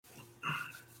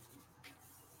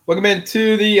Welcome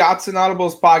into the Odds and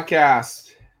Audibles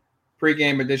podcast,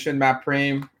 pregame edition. Matt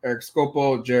Prehm, Eric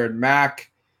Scopel, Jared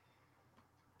Mack,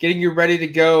 getting you ready to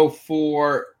go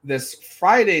for this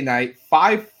Friday night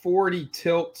 5:40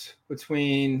 tilt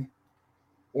between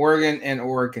Oregon and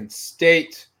Oregon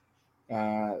State.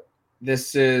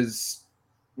 This is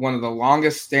one of the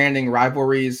longest standing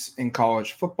rivalries in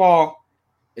college football.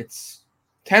 It's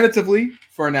tentatively,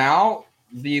 for now,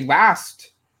 the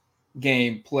last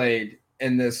game played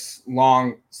in this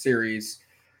long series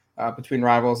between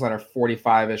rivals that are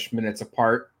 45-ish minutes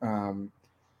apart.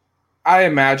 I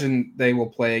imagine they will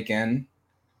play again.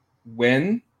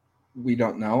 When? We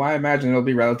don't know. I imagine it'll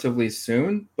be relatively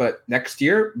soon, but next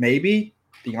year, maybe.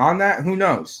 Beyond that, who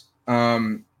knows?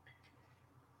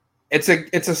 It's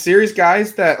a series,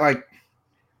 guys, that like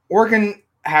Oregon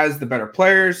has the better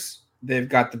players. They've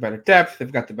got the better depth.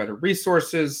 They've got the better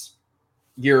resources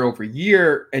year over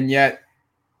year, and yet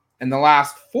in the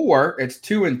last four, it's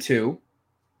 2-2.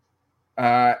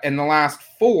 In the last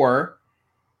four,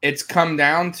 it's come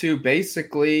down to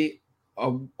basically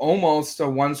almost a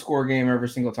one-score game every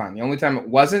single time. The only time it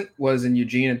wasn't was in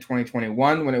Eugene in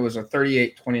 2021 when it was a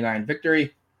 38-29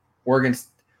 victory. Oregon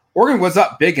was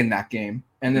up big in that game,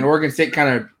 and then Oregon State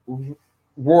kind of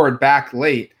roared back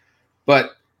late.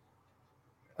 But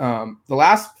the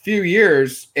last few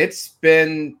years, it's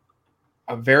been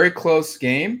a very close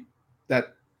game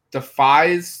that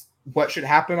defies what should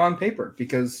happen on paper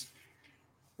because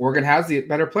Oregon has the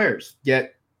better players.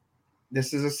 Yet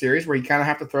this is a series where you kind of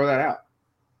have to throw that out.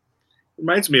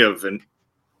 Reminds me of,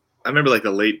 I remember like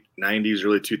the late 90s,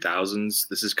 early 2000s.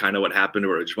 This is kind of what happened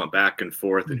where it just went back and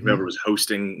forth. And whoever was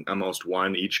hosting almost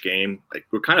won each game. Like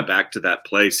we're kind of back to that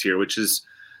place here, which is,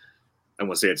 I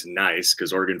won't say it's nice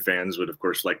because Oregon fans would, of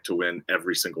course, like to win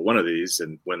every single one of these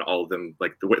and win all of them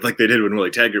like they did when Willie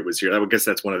Taggart was here. I would guess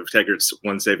that's one of Taggart's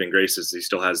one saving graces. He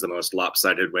still has the most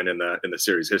lopsided win in the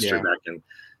series history back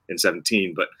in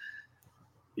 17. But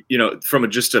from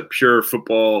just a pure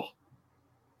football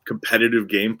competitive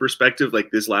game perspective,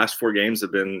 like these last four games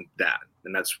have been that,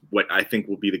 and that's what I think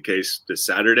will be the case this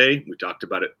Saturday. We talked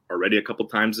about it already a couple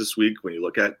times this week. When you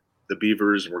look at the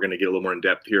Beavers, and we're going to get a little more in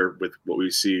depth here with what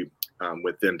we see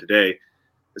with them today.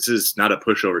 This is not a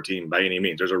pushover team by any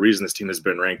means. There's a reason this team has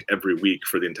been ranked every week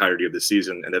for the entirety of the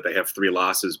season, and that they have 3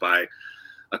 losses by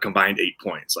a combined 8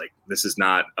 points. Like this is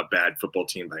not a bad football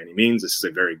team by any means. This is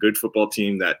a very good football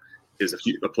team that is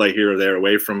a play here or there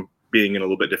away from being in a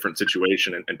little bit different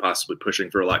situation and possibly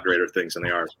pushing for a lot greater things than they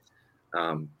are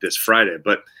this Friday.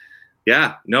 But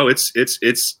yeah, no, it's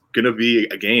going to be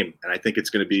a game, and I think it's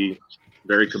going to be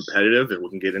very competitive, and we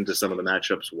can get into some of the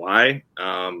matchups. Why?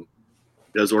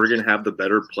 Does Oregon have the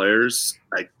better players?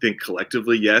 I think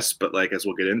collectively, yes. But like as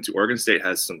we'll get into, Oregon State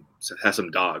has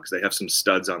some dogs. They have some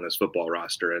studs on this football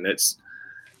roster, and it's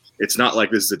not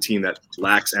like this is a team that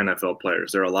lacks NFL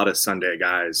players. There are a lot of Sunday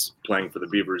guys playing for the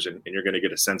Beavers, and you're going to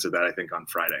get a sense of that, I think, on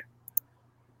Friday.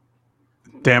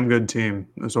 Damn good team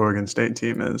this Oregon State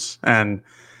team is, and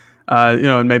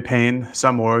it may pain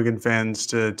some Oregon fans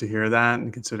to hear that,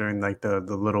 and considering like the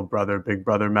little brother, big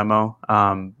brother memo.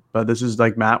 But this is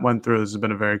like Matt went through. This has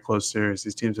been a very close series.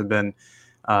 These teams have been,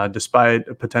 despite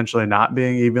potentially not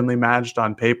being evenly matched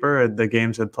on paper, the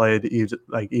games have played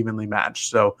evenly matched.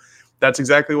 So that's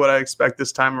exactly what I expect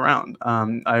this time around.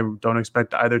 I don't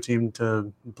expect either team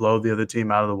to blow the other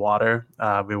team out of the water.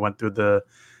 We went through the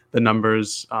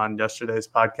numbers on yesterday's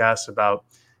podcast about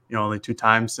only 2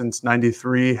 times since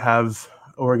 '93 have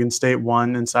Oregon State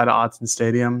won inside of Autzen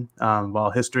Stadium.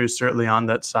 While history is certainly on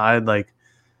that side, like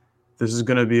this is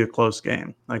going to be a close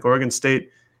game. Like Oregon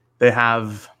State, they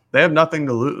have nothing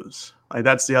to lose. Like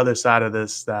that's the other side of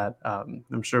this that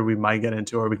I'm sure we might get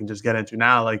into, or we can just get into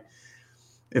now. Like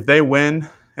if they win,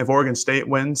 if Oregon State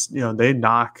wins, they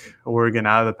knock Oregon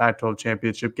out of the Pac-12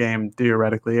 championship game.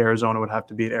 Theoretically, Arizona would have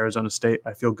to beat Arizona State.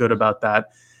 I feel good about that.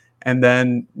 And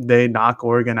then they knock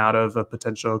Oregon out of a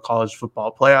potential college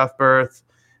football playoff berth,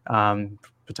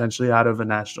 potentially out of a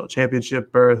national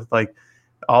championship berth. Like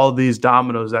all of these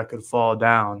dominoes that could fall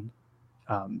down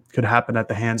could happen at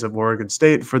the hands of Oregon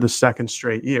State for the second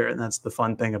straight year. And that's the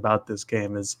fun thing about this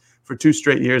game is for 2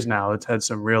 straight years now, it's had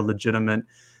some real legitimate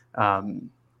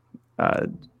I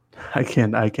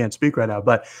can't speak right now,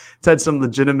 but it's had some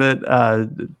legitimate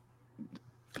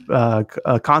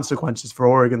consequences for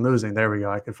Oregon losing. There we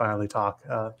go. I can finally talk.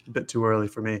 A bit too early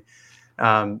for me.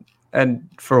 And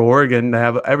for Oregon, they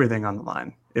have everything on the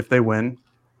line. If they win,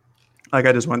 like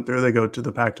I just went through, they go to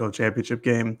the Pac-12 championship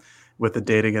game with a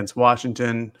date against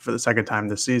Washington for the second time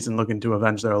this season, looking to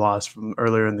avenge their loss from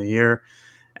earlier in the year.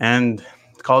 And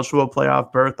college football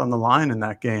playoff berth on the line in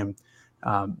that game.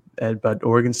 But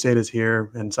Oregon State is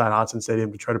here inside Autzen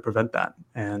Stadium to try to prevent that.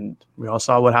 And we all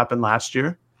saw what happened last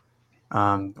year.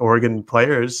 Oregon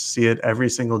players see it every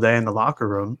single day in the locker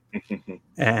room.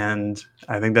 And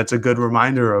I think that's a good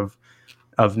reminder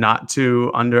of not to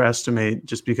underestimate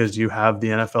just because you have the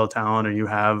NFL talent or you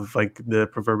have like the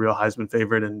proverbial Heisman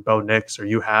favorite in Bo Nix or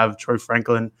you have Troy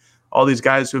Franklin, all these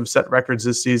guys who have set records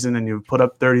this season and you've put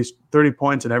up 30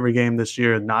 points in every game this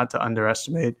year, not to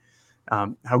underestimate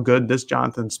how good this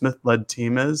Jonathan Smith-led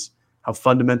team is, how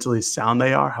fundamentally sound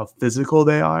they are, how physical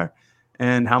they are,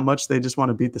 and how much they just want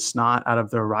to beat the snot out of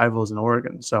their rivals in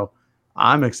Oregon. So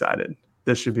I'm excited.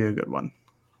 This should be a good one.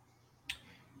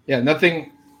 Yeah,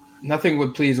 nothing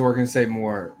would please Oregon State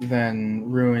more than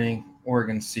ruining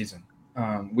Oregon's season.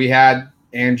 We had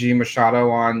Angie Machado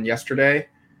on yesterday,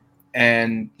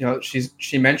 and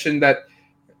she mentioned that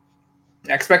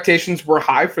expectations were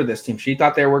high for this team. She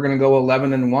thought they were going to go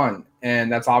 11-1,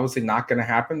 and that's obviously not going to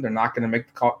happen. They're not going to make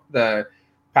the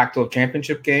Pac-12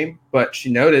 championship game, but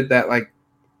she noted that like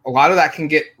a lot of that can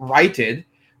get righted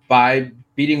by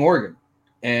beating Oregon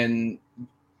and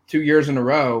 2 years in a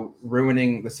row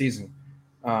ruining the season.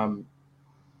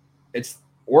 It's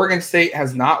Oregon State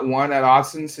has not won at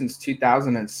Autzen since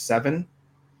 2007.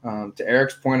 To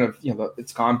Eric's point of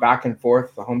it's gone back and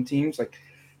forth. The home teams like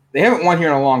they haven't won here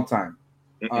in a long time.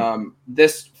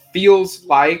 This feels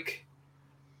like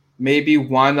maybe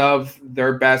one of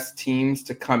their best teams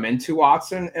to come into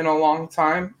Autzen in a long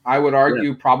time. I would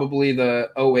argue probably the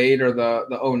 08 or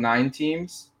the 09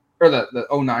 teams or the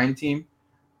 09 team.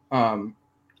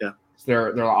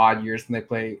 They're odd years when they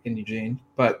play in Eugene.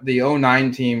 But the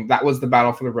 09 team, that was the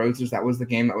battle for the Roses. That was the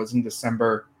game that was in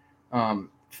December,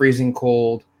 freezing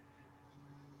cold.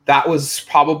 That was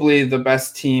probably the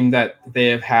best team that they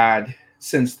have had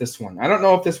since this one. I don't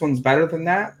know if this one's better than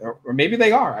that, or maybe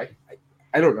they are.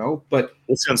 I don't know. But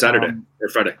we'll see on Saturday or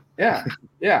Friday.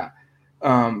 Yeah.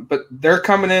 But they're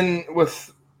coming in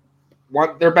with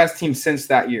their best team since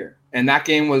that year. And that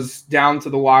game was down to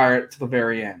the wire to the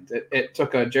very end. It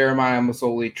took a Jeremiah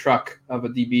Masoli truck of a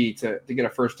DB to get a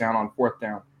first down on fourth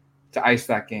down to ice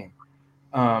that game.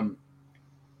 And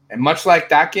much like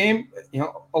that game,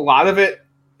 a lot of it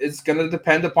is going to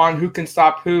depend upon who can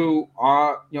stop who,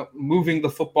 moving the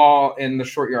football in the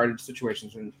short yardage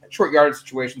situations. And short yardage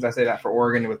situations, I say that for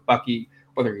Oregon with Bucky,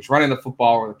 whether he's running the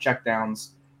football or the checkdowns,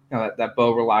 that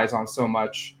Bo relies on so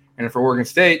much. And for Oregon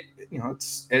State,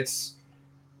 it's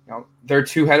their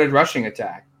two-headed rushing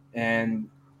attack, and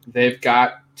they've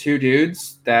got two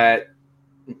dudes that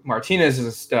Martinez is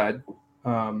a stud,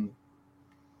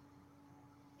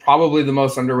 probably the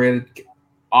most underrated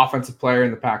offensive player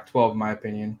in the Pac-12, in my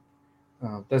opinion.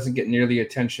 Doesn't get near the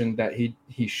attention that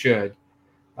he should.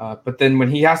 But then when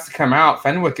he has to come out,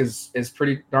 Fenwick is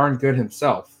pretty darn good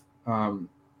himself.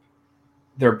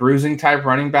 They're bruising type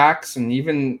running backs, and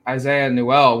even Isaiah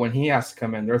Newell, when he has to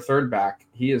come in, their third back,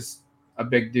 he is a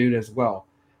big dude as well.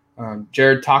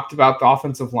 Jared talked about the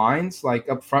offensive lines, like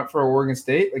up front for Oregon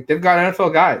State. Like they've got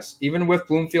NFL guys. Even with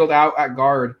Bloomfield out at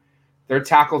guard, their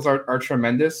tackles are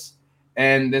tremendous.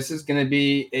 And this is going to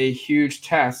be a huge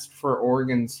test for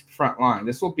Oregon's front line.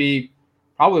 This will be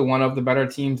probably one of the better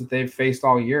teams that they've faced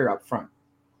all year up front.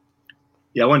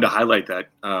 Yeah, I wanted to highlight that.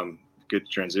 Good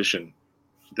transition.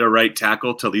 Their right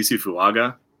tackle, Talisi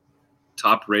Fuaga,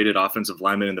 top-rated offensive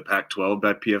lineman in the Pac-12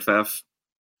 at PFF.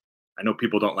 I know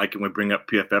people don't like it when we bring up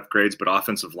PFF grades, but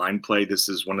offensive line play, this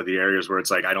is one of the areas where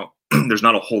it's like there's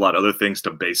not a whole lot of other things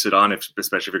to base it on,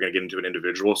 especially if you're going to get into an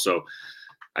individual. So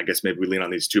I guess maybe we lean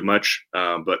on these too much.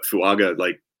 But Fuaga,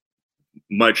 like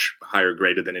much higher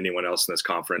graded than anyone else in this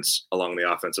conference along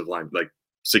the offensive line, like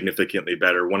significantly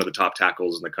better. One of the top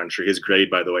tackles in the country. His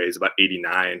grade, by the way, is about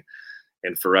 89.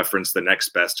 And for reference, the next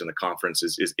best in the conference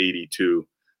is 82.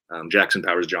 Jackson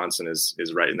Powers Johnson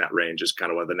is right in that range, is kind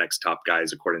of one of the next top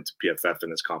guys according to PFF in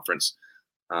this conference.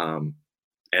 And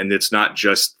it's not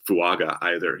just Fuaga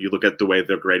either. You look at the way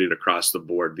they're graded across the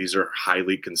board. These are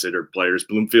highly considered players.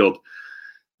 Bloomfield,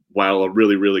 while a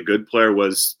really, really good player,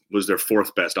 was their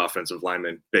fourth best offensive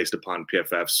lineman based upon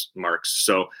PFF's marks.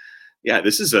 So yeah,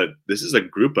 this is a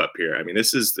group up here. I mean,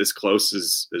 this is as close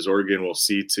as Oregon will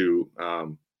see to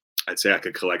I'd say like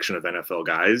a collection of NFL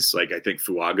guys. Like I think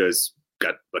Fuaga's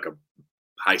got like a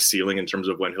high ceiling in terms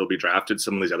of when he'll be drafted.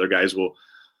 Some of these other guys will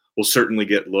certainly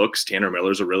get looks. Tanner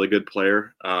Miller's a really good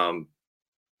player.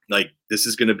 Like this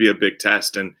is going to be a big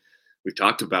test. And we've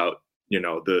talked about,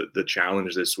 the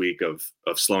challenge this week of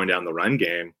slowing down the run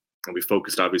game. And we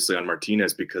focused obviously on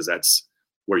Martinez because that's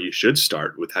where you should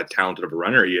start with how talented of a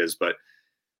runner he is. But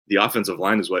the offensive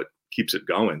line is what keeps it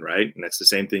going, right? And that's the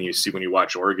same thing you see when you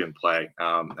watch Oregon play.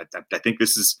 I think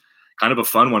this is kind of a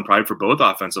fun one probably for both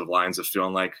offensive lines of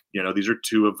feeling like, these are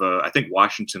two of I think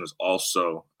Washington was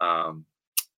also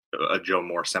a Joe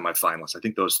Moore semifinalist. I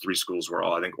think those three schools were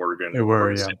all, I think Oregon,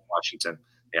 Oregon State, Washington.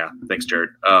 Yeah. Thanks, Jared.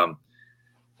 So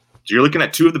you're looking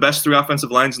at two of the best three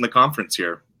offensive lines in the conference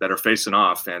here that are facing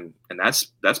off. And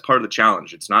that's part of the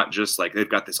challenge. It's not just like they've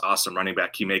got this awesome running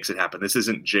back. He makes it happen. This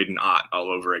isn't Jaden Ott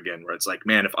all over again, where it's like,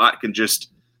 man, if Ott can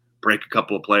just break a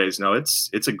couple of plays. No,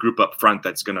 it's a group up front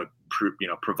that's going to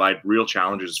provide real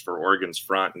challenges for Oregon's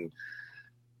front.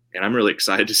 And I'm really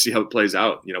excited to see how it plays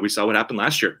out. We saw what happened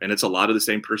last year, and it's a lot of the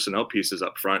same personnel pieces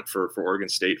up front for Oregon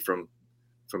State from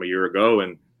a year ago.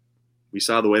 And we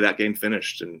saw the way that game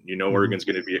finished, and Oregon's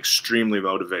going to be extremely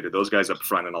motivated. Those guys up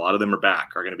front, and a lot of them are back,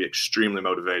 are going to be extremely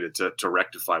motivated to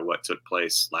rectify what took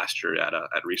place last year at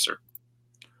Reser.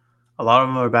 A lot of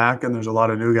them are back, and there's a lot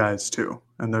of new guys too.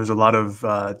 And there's a lot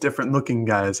of different looking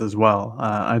guys as well.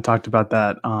 I talked about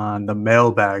that on the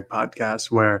Mailbag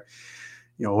podcast where,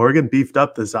 Oregon beefed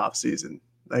up this offseason.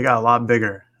 They got a lot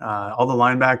bigger. All the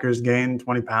linebackers gained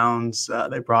 20 pounds.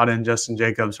 They brought in Justin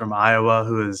Jacobs from Iowa,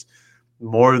 who is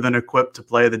more than equipped to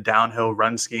play the downhill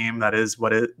run scheme. That is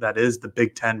the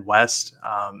Big Ten West.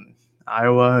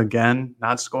 Iowa, again,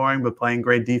 not scoring, but playing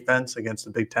great defense against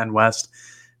the Big Ten West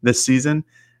this season.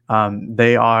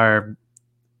 They are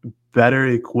better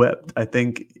equipped. I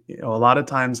think a lot of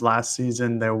times last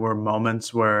season there were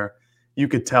moments where you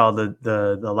could tell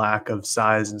the lack of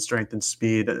size and strength and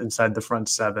speed inside the front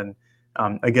seven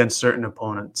against certain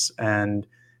opponents. And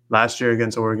last year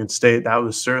against Oregon State, that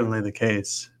was certainly the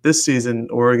case. This season,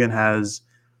 Oregon has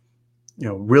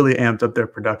really amped up their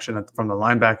production from the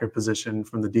linebacker position,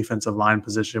 from the defensive line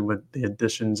position, with the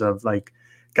additions of like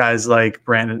guys like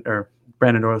Brandon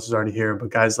Norris is already here, but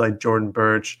guys like Jordan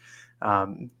Birch,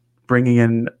 bringing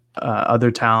in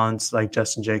other talents like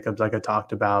Justin Jacobs, like I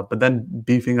talked about, but then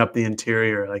beefing up the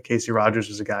interior. Like Casey Rogers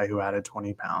was a guy who added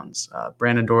 20 pounds.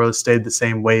 Brandon Dorlus stayed the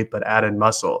same weight, but added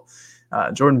muscle.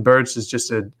 Jordan Birch is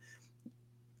just a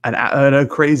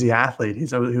crazy athlete.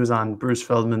 He was on Bruce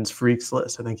Feldman's Freaks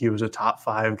list. I think he was a top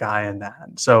 5 guy in that.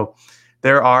 So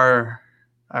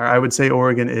I would say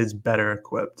Oregon is better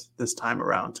equipped this time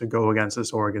around to go against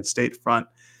this Oregon State front.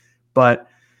 But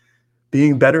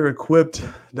being better equipped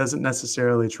doesn't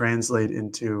necessarily translate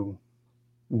into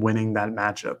winning that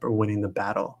matchup or winning the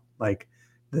battle. Like,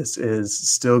 this is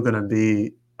still going to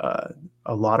be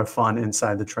a lot of fun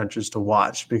inside the trenches to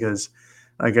watch because,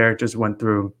 like Eric just went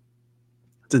through,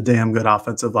 it's a damn good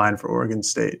offensive line for Oregon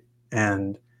State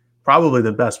and probably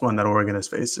the best one that Oregon has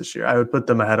faced this year. I would put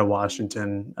them ahead of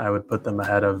Washington. I would put them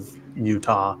ahead of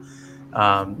Utah.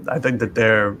 I think that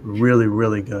they're really,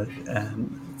 really good.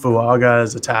 And Fuaga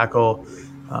as a tackle.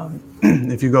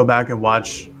 If you go back and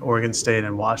watch Oregon State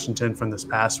and Washington from this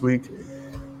past week,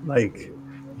 like,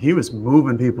 he was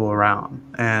moving people around.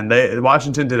 And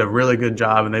Washington did a really good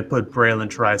job, and they put Braylon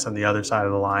Trice on the other side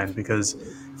of the line because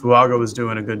Fuaga was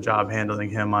doing a good job handling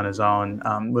him on his own,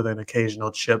 with an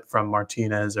occasional chip from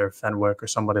Martinez or Fenwick or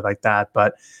somebody like that.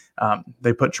 But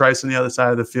they put Trice on the other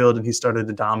side of the field, and he started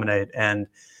to dominate. And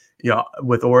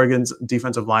with Oregon's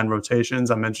defensive line rotations,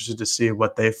 I'm interested to see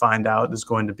what they find out is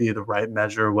going to be the right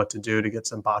measure, what to do to get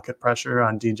some pocket pressure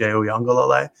on DJ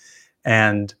Uiagalelei.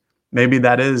 And maybe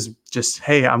that is just,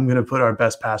 hey, I'm going to put our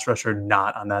best pass rusher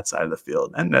not on that side of the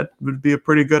field. And that would be a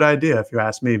pretty good idea if you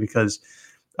ask me, because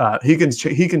he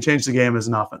can change the game as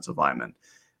an offensive lineman.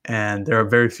 And there are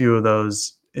very few of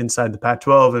those inside the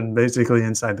Pac-12 and basically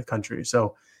inside the country.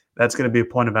 So that's going to be a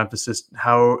point of emphasis.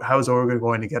 How is Oregon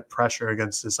going to get pressure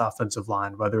against this offensive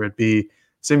line, whether it be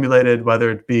simulated, whether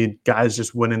it be guys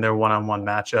just winning their one-on-one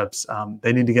matchups?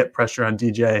 They need to get pressure on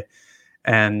DJ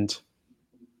and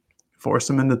force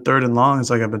him into third and longs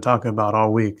like I've been talking about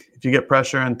all week. If you get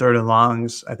pressure on third and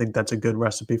longs, I think that's a good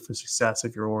recipe for success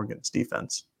if you're Oregon's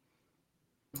defense.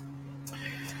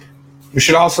 We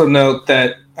should also note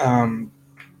that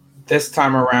this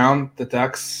time around, the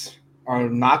Ducks are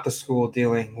not the school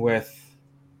dealing with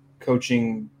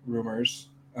coaching rumors.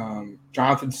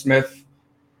 Jonathan Smith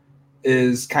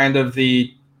is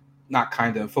Football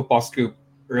Scoop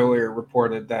earlier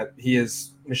reported that he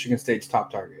is Michigan State's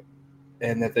top target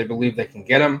and that they believe they can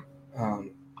get him.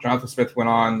 Jonathan Smith went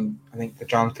on, I think, the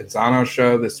John Canzano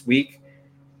show this week.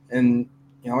 And,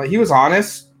 he was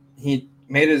honest. He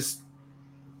made his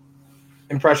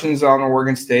impressions on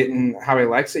Oregon State and how he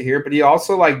likes it here, but he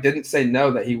also didn't say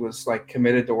no, that he was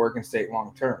committed to Oregon State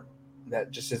long term,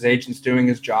 that just his agent's doing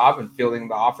his job and fielding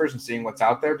the offers and seeing what's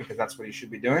out there because that's what he should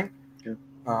be doing.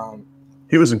 Yeah.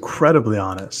 He was incredibly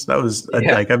honest. That was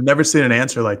I've never seen an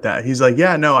answer like that. He's like,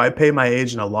 yeah, no, I pay my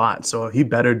agent a lot, so he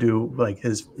better do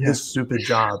his stupid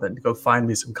job and go find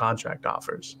me some contract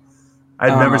offers.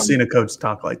 I've never seen a coach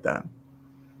talk like that.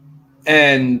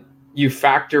 And you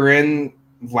factor in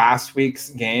last week's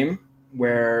game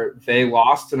where they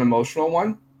lost an emotional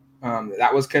one.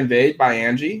 That was conveyed by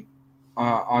Angie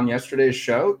on yesterday's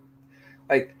show.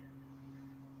 Like,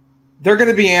 they're going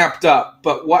to be amped up,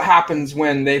 but what happens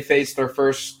when they face their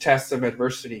first test of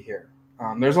adversity here?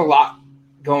 There's a lot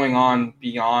going on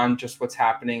beyond just what's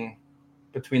happening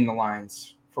between the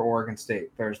lines for Oregon State.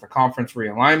 There's the conference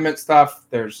realignment stuff.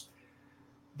 There's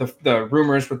the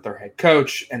rumors with their head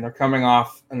coach, and they're coming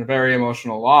off a very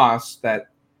emotional loss that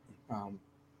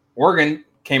Oregon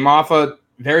came off a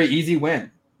very easy win.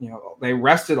 They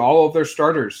rested all of their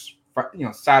starters,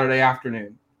 Saturday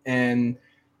afternoon. And,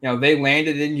 they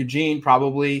landed in Eugene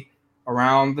probably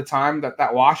around the time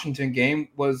that Washington game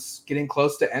was getting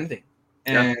close to ending.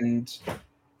 And,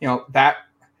 that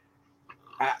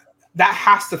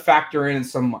has to factor in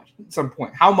some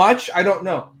point. How much? I don't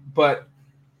know. But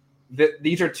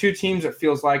these are two teams that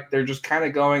feels like they're just kind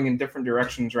of going in different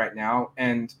directions right now.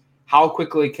 And how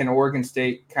quickly can Oregon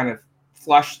State kind of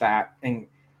flush that and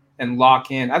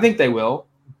lock in? I think they will,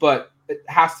 but it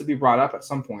has to be brought up at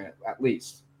some point, at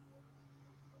least.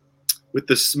 With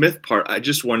the Smith part, I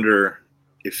just wonder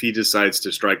if he decides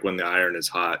to strike when the iron is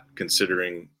hot,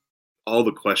 considering all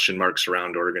the question marks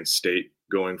around Oregon State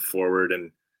going forward.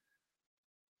 And,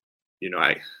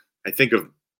 I think of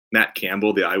Matt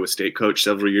Campbell, the Iowa State coach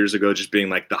several years ago, just being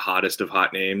like the hottest of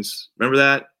hot names. Remember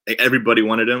that? Like, everybody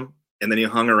wanted him, and then he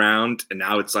hung around, and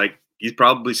now it's like he's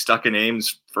probably stuck in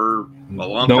Ames for a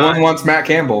long time. No one wants Matt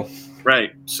Campbell.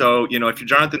 Right. So, if you're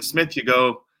Jonathan Smith, you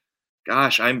go,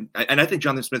 gosh, I think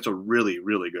Jonathan Smith's a really,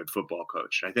 really good football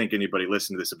coach. I think anybody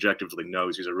listening to this objectively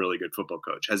knows he's a really good football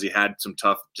coach. Has he had some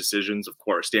tough decisions? Of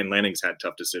course. Dan Lanning's had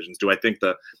tough decisions. Do I think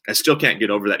I still can't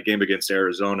get over that game against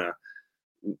Arizona,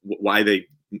 why they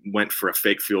went for a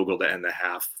fake field goal to end the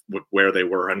half, where they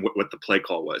were and what the play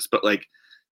call was. But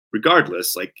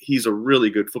regardless, he's a really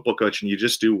good football coach, and you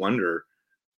just do wonder,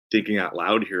 thinking out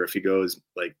loud here, if he goes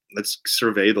let's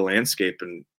survey the landscape,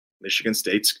 and Michigan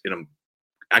State's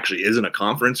actually is in a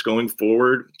conference going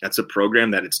forward. That's a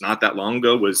program that it's not that long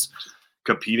ago was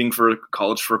competing for a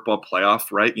college football playoff,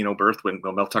 right? Berth, when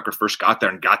Mel Tucker first got there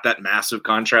and got that massive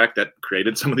contract that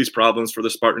created some of these problems for the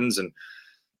Spartans. And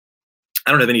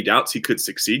I don't have any doubts he could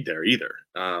succeed there either,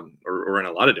 or in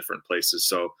a lot of different places.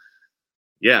 So,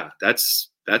 yeah, that's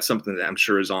something that I'm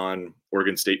sure is on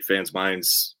Oregon State fans'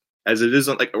 minds, as it is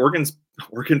on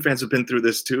Oregon fans have been through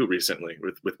this too recently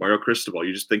with Mario Cristobal.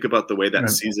 You just think about the way that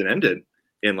season ended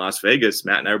in Las Vegas.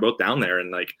 Matt and I were both down there,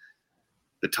 and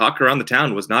the talk around the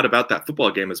town was not about that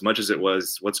football game as much as it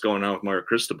was what's going on with Mario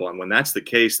Cristobal. And when that's the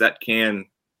case, that can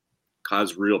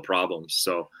cause real problems.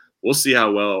 So we'll see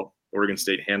how well Oregon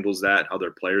State handles that, how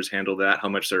their players handle that, how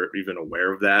much they're even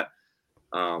aware of that.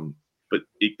 But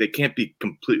they can't be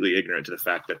completely ignorant to the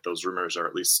fact that those rumors are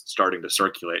at least starting to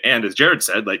circulate. And as Jared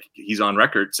said, he's on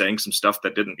record saying some stuff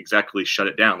that didn't exactly shut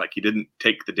it down. He didn't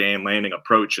take the Dan Lanning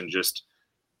approach and just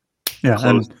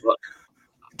close the book.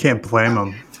 Can't blame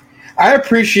him. I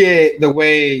appreciate the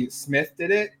way Smith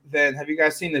did it. Then have you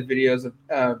guys seen the videos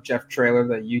of Jeff Traylor,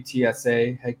 the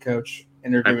UTSA head coach,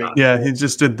 interviewing? Yeah, he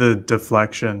just did the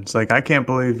deflection. It's I can't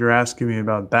believe you're asking me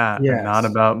about that, and not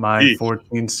about my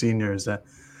 14 seniors. That,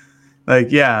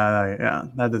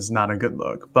 that is not a good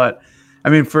look. But I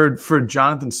mean, for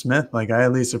Jonathan Smith, I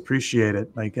at least appreciate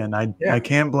it. And I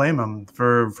can't blame him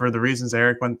for the reasons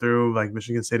Eric went through.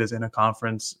 Michigan State is in a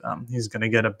conference. He's going to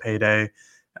get a payday.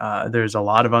 There's a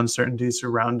lot of uncertainty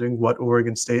surrounding what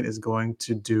Oregon State is going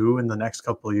to do in the next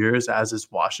couple of years, as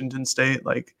is Washington State.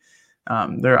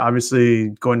 There are obviously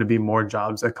going to be more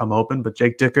jobs that come open, but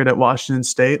Jake Dickert at Washington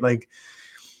State,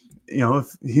 if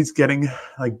he's getting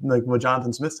like what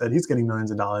Jonathan Smith said, he's getting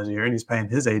millions of dollars a year, and he's paying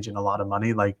his agent a lot of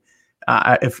money.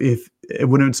 If it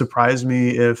wouldn't surprise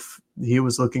me if he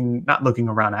was not looking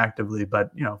around actively,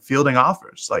 but fielding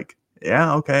offers.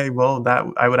 Well, that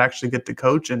I would actually get to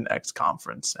coach in X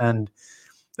conference, and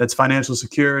that's financial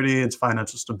security, it's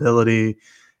financial stability.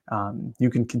 You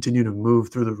can continue to move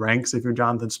through the ranks if you're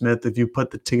Jonathan Smith. If you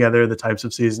put together the types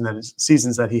of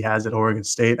seasons that he has at Oregon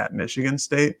State, at Michigan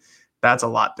State, that's a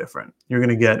lot different. You're going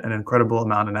to get an incredible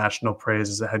amount of national praise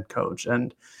as a head coach,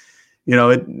 and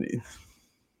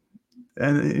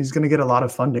and he's going to get a lot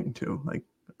of funding too.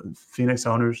 Phoenix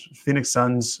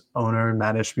Suns owner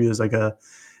Matt Ishbia is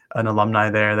an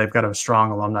alumni there. They've got a strong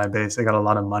alumni base. They got a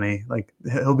lot of money.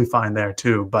 He'll be fine there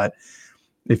too. But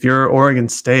if you're Oregon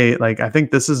State, I think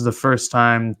this is the first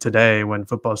time today when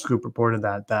Football Scoop reported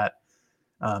that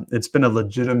it's been a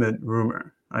legitimate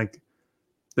rumor.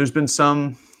 There's been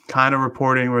some kind of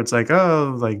reporting where it's like,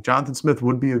 oh, like Jonathan Smith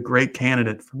would be a great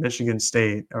candidate for Michigan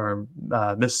State or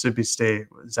Mississippi State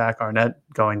with Zach Arnett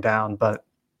going down. But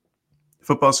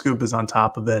Football Scoop is on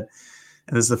top of it.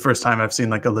 And this is the first time I've seen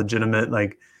like a legitimate,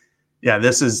 like, yeah,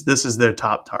 this is their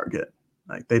top target.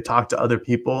 Like they talk to other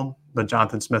people, but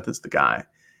Jonathan Smith is the guy.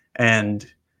 And,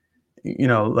 you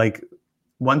know, like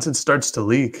once it starts to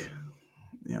leak,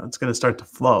 you know, it's going to start to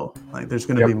flow. Like there's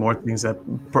going to be more things that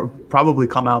probably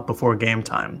come out before game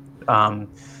time. And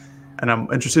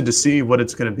I'm interested to see what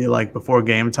it's going to be like before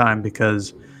game time,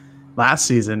 because last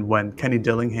season when Kenny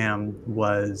Dillingham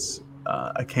was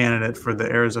a candidate for the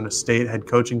Arizona State head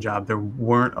coaching job, there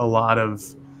weren't a lot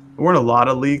of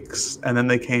leaks, and then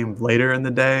they came later in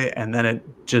the day, and then it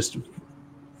just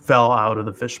fell out of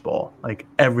the fishbowl. Like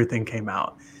everything came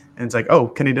out, and it's like, oh,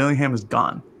 Kenny Dillingham is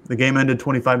gone. The game ended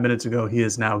 25 minutes ago. He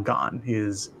is now gone. He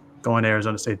is going to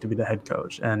Arizona State to be the head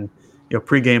coach. And you know,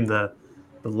 pregame the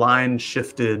line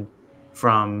shifted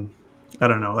from, I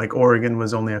don't know, like Oregon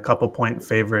was only a couple point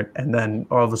favorite, and then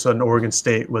all of a sudden Oregon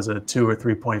State was a 2 or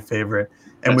 3 point favorite,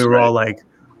 and we were all like,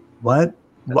 "What?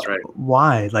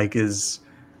 Why? Like,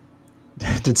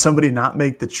 did somebody not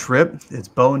make the trip? Is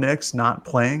Bo Nix not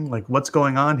playing? Like, what's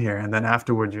going on here?" And then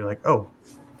afterwards, you're like, "Oh,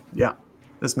 yeah,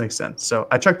 this makes sense." So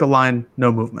I checked the line,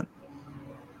 no movement.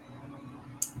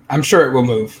 I'm sure it will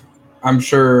move. I'm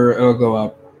sure it'll go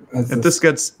up. If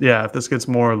this gets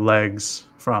more legs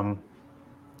from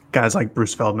guys like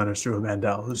Bruce Feldman or Stuart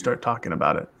Mandel who start talking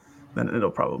about it, then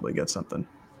it'll probably get something.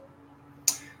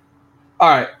 All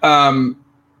right.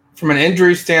 From an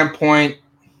injury standpoint,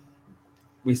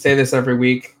 we say this every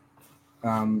week.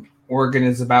 Oregon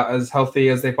is about as healthy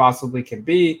as they possibly can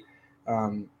be.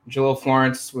 Jalil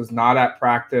Florence was not at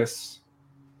practice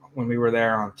when we were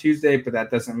there on Tuesday, but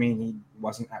that doesn't mean he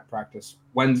wasn't at practice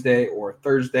Wednesday or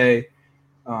Thursday.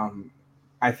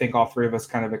 I think all three of us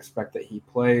kind of expect that he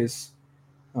plays.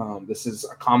 This is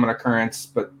a common occurrence,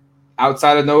 but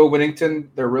outside of Noah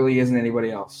Whittington, there really isn't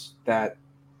anybody else that,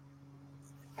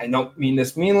 I don't mean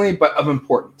this meanly, but of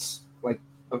importance. Like,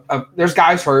 there's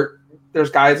guys hurt.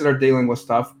 There's guys that are dealing with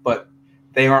stuff, but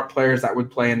they aren't players that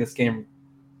would play in this game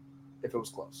if it was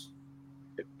close.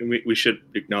 We should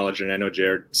acknowledge, and I know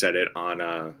Jared said it on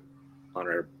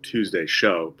our Tuesday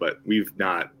show, but we've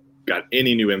not got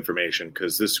any new information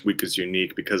because this week is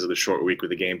unique because of the short week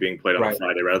with the game being played on a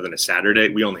Friday rather than a Saturday.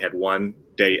 We only had one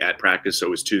day at practice, so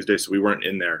it was Tuesday, so we weren't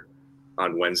in there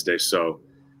on Wednesday. So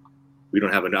we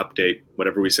don't have an update.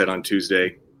 Whatever we said on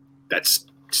Tuesday, that's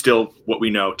still what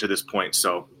we know to this point.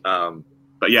 So,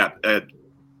 but yeah,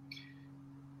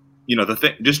 you know, the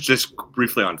thing, just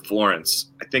briefly on Florence,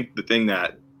 I think the thing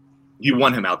that you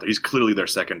want him out there, he's clearly their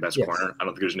second best corner. I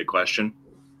don't think there's any question.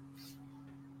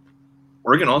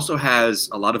 Oregon also has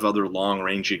a lot of other long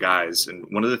rangy guys. And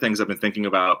one of the things I've been thinking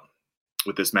about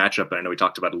with this matchup, and I know we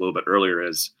talked about it a little bit earlier,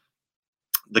 is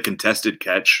the contested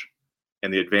catch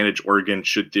and the advantage Oregon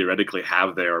should theoretically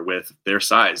have there with their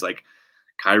size, like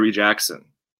Kyrie Jackson,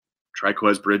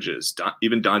 Triquez Bridges,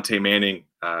 even Dante Manning,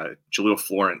 Jalil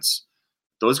Florence.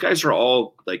 Those guys are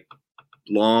all like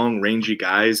long rangy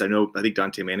guys. I think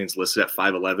Dante Manning's listed at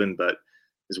 5'11", but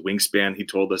his wingspan, he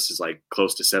told us, is like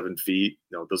close to 7 feet.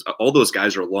 You know, all those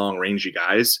guys are long, rangy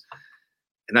guys,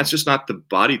 and that's just not the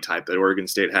body type that Oregon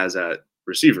State has at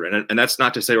receiver. And that's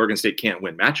not to say Oregon State can't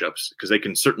win matchups, because they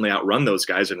can certainly outrun those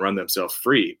guys and run themselves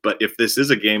free. But if this is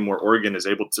a game where Oregon is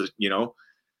able to, you know,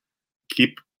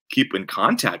 keep in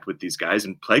contact with these guys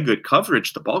and play good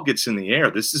coverage, the ball gets in the air.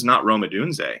 This is not Rome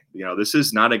Odunze. You know, this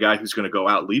is not a guy who's going to go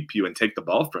out leap you and take the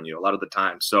ball from you a lot of the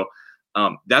time. So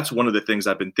that's one of the things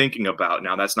I've been thinking about.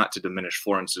 Now, that's not to diminish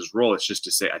Florence's role. It's just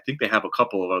to say I think they have a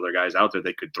couple of other guys out there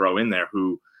they could throw in there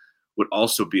who would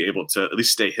also be able to at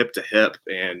least stay hip to hip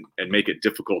and make it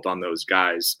difficult on those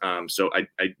guys. So I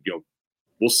you know,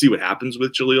 we'll see what happens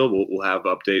with Jalil. We'll have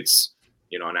updates,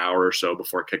 you know, an hour or so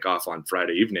before kickoff on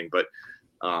Friday evening. But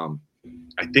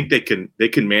I think they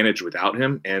can manage without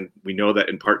him, and we know that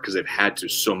in part because they've had to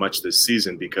so much this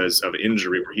season because of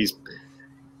injury. Where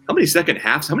how many second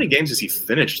halves? How many games has he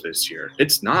finished this year?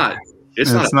 It's not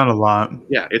a lot.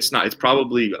 Yeah, it's not. It's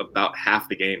probably about half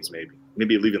the games,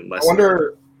 maybe even less. I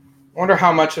wonder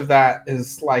how much of that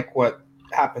is like what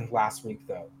happened last week,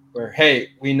 though, where, hey,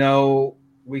 we know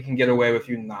we can get away with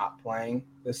you not playing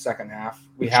this second half.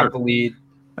 We have the lead.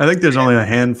 I think there's only a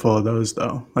handful of those,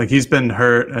 though. Like, he's been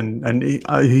hurt, and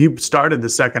he started the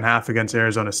second half against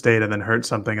Arizona State and then hurt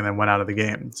something and then went out of the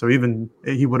game. So even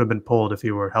he would have been pulled if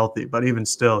he were healthy. But even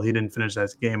still, he didn't finish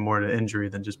that game more to injury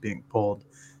than just being pulled.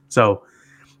 So,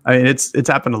 I mean, it's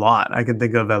happened a lot. I can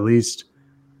think of at least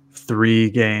 3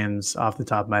 games off the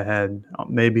top of my head,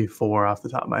 maybe 4 off the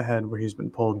top of my head, where he's been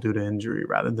pulled due to injury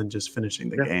rather than just finishing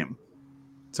the game.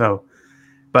 So,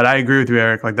 but I agree with you,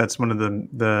 Eric. Like, that's one of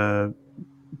the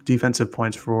defensive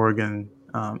points for Oregon.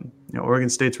 Oregon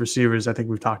State's receivers, I think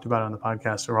we've talked about on the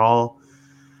podcast, are all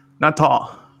not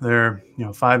tall. They're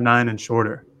 5'9" and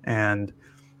shorter, and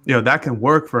that can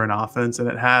work for an offense, and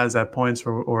it has at points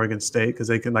for Oregon State, because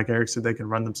they can, like Eric said, they can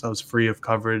run themselves free of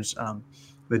coverage.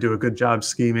 They do a good job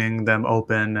scheming them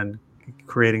open and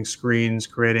creating screens,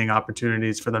 creating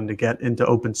opportunities for them to get into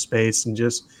open space and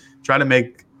just try to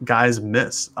make guys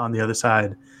miss on the other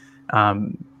side.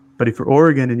 But if you're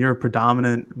Oregon and you're a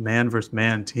predominant man versus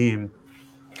man team,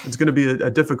 it's going to be a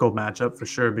difficult matchup for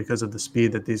sure because of the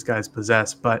speed that these guys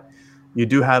possess. But you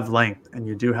do have length, and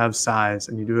you do have size,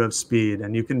 and you do have speed.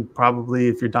 And you can probably,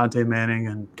 if you're Dante Manning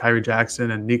and Kyrie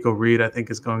Jackson and Nico Reed, I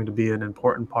think is going to be an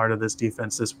important part of this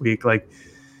defense this week. Like,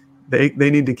 they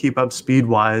need to keep up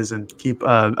speed-wise and keep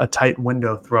a tight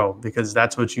window throw, because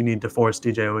that's what you need to force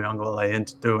DJ Uiagalelei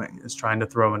into doing, is trying to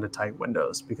throw into tight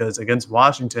windows. Because against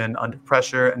Washington, under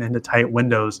pressure and into tight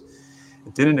windows,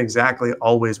 it didn't exactly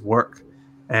always work.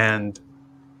 And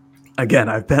again,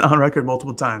 I've been on record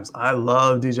multiple times. I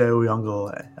love DJ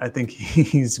Uiagalelei. I think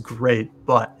he's great,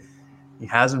 but he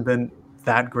hasn't been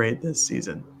that great this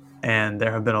season. And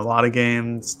there have been a lot of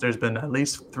games. There's been at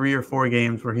least 3 or 4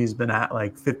 games where he's been at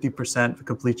like 50%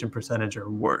 completion percentage or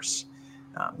worse.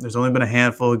 There's only been a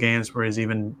handful of games where he's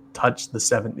even touched the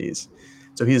 70s.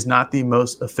 So he is not the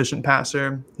most efficient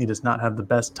passer. He does not have the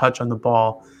best touch on the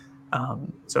ball.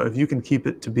 So if you can keep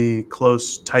it to be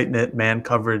close, tight-knit man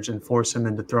coverage and force him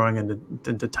into throwing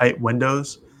into tight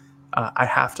windows, I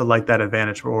have to like that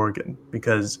advantage for Oregon,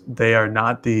 because they are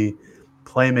not the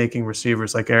playmaking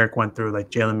receivers like Eric went through, like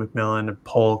Jalen McMillan and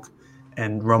Polk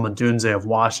and Rome Odunze of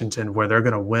Washington, where they're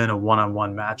going to win a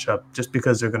one-on-one matchup just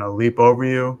because they're going to leap over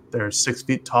you. They're 6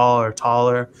 feet tall or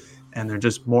taller, and they're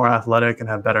just more athletic and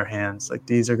have better hands. Like,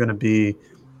 these are going to be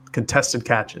contested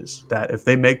catches that if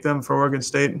they make them for Oregon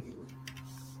State,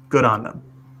 good on them.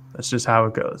 That's just how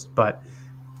it goes. But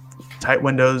tight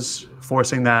windows,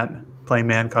 forcing that, playing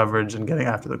man coverage, and getting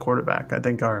after the quarterback, I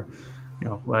think are,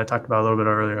 what I talked about a little bit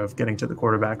earlier of getting to the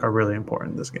quarterback, are really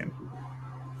important in this game.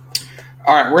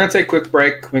 All right, we're going to take a quick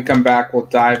break. When we come back, we'll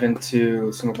dive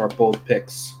into some of our bold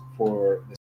picks for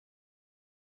this.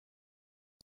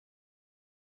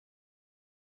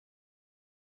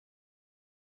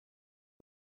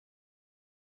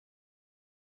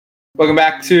 Welcome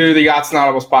back to the Yachts and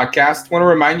Audibles podcast. I want to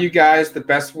remind you guys the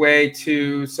best way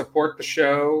to support the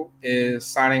show is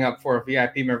signing up for a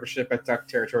VIP membership at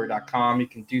duckterritory.com. You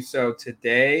can do so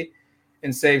today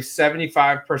and save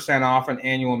 75% off an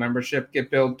annual membership.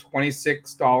 Get billed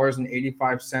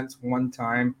 $26.85 one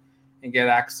time and get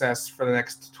access for the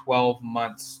next 12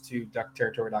 months to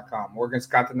duckterritory.com. Oregon's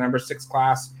got the number 6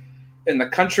 class in the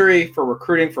country for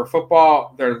recruiting for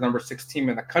football. They're the number 6 team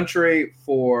in the country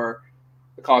for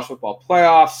the college football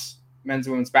playoffs. Men's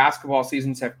and women's basketball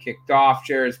seasons have kicked off.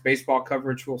 Jared's baseball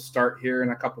coverage will start here in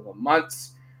a couple of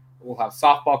months. We'll have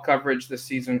softball coverage this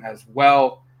season as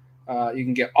well. You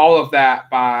can get all of that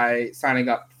by signing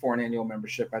up for an annual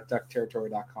membership at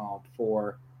duckterritory.com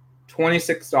for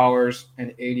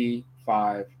 $26.85,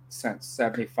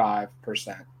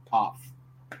 75% off.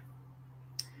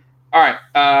 All right,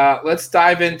 let's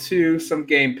dive into some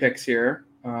game picks here.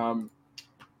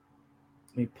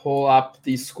 Let me pull up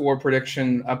the score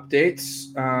prediction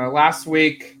updates. Last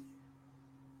week,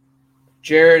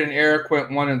 Jared and Eric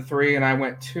went 1-3, and I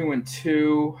went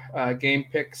 2-2 game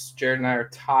picks. Jared and I are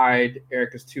tied.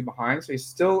 Eric is 2 behind, so he's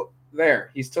still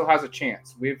there. He still has a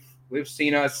chance. We've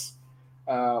seen us,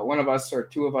 one of us or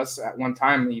 2 of us at one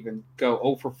time even go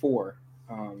 0 for 4.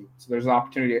 So there's an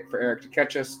opportunity for Eric to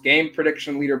catch us. Game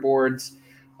prediction leaderboards.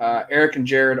 Eric and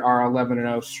Jared are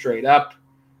 11-0 straight up.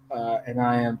 And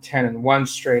I am 10-1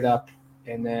 straight up,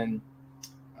 and then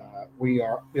we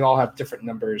all have different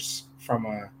numbers from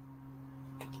a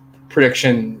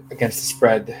prediction against the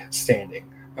spread standing.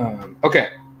 Okay,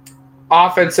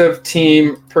 offensive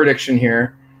team prediction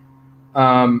here.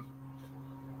 I'm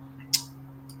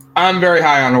very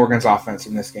high on Oregon's offense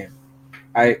in this game.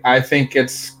 I think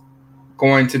it's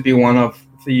going to be one of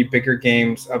the bigger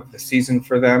games of the season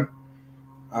for them.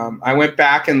 I went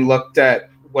back and looked at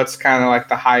what's kind of like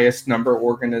the highest number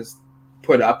Oregon has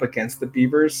put up against the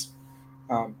Beavers.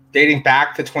 Dating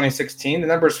back to 2016, the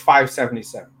number is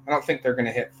 577. I don't think they're going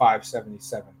to hit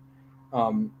 577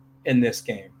 in this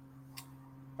game.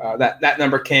 That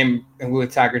number came in Willie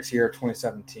Taggart's year of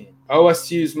 2017.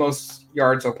 OSU's most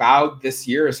yards allowed this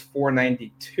year is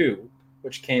 492,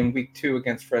 which came week 2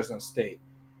 against Fresno State.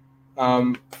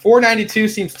 492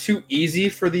 seems too easy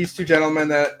for these two gentlemen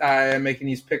that I am making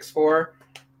these picks for.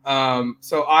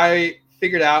 So I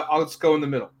figured out I'll just go in the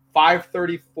middle.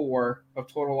 534 of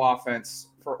total offense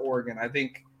for Oregon. I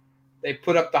think they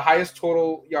put up the highest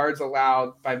total yards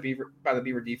allowed by the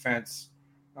Beaver defense.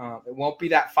 It won't be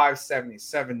that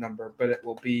 577 number, but it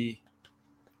will be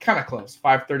kind of close.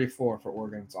 534 for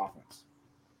Oregon's offense.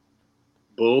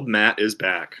 Bold Matt is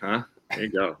back, huh? There you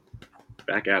go.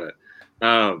 Back at it.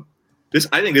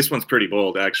 I think this one's pretty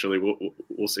bold, actually.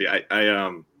 We'll see.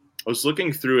 I was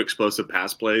looking through explosive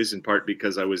pass plays in part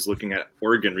because I was looking at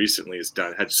Oregon recently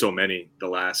had so many the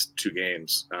last two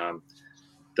games.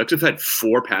 Ducks have had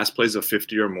 4 pass plays of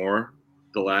 50 or more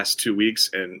the last 2 weeks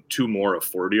and 2 more of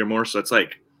 40 or more. So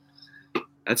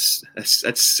that's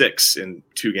 6 in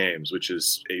 2 games, which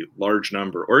is a large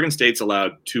number. Oregon State's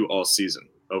allowed 2 all season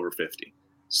over 50.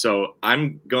 So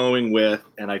I'm going with,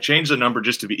 and I changed the number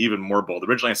just to be even more bold.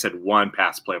 Originally I said 1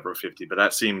 pass play over 50, but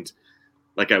that seemed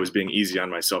like I was being easy on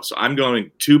myself. So I'm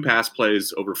going 2 pass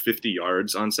plays over 50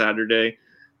 yards on Saturday.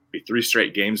 Be 3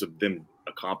 straight games of them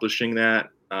accomplishing that.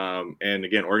 And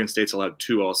again, Oregon State's allowed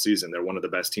 2 all season. They're one of the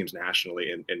best teams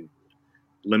nationally in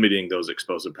limiting those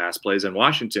explosive pass plays. And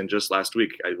Washington just last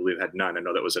week, I believe, had none. I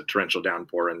know that was a torrential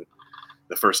downpour in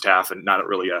the first half and not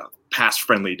really a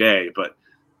pass-friendly day, but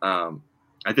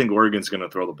I think Oregon's going to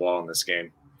throw the ball in this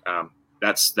game.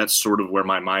 That's sort of where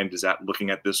my mind is at looking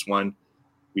at this one.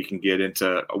 We'll get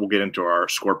into our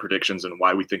score predictions and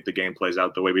why we think the game plays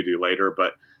out the way we do later,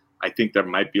 but I think there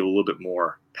might be a little bit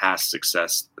more pass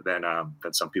success than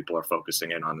some people are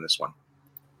focusing in on this one.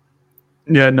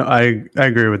 Yeah, no, I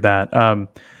agree with that.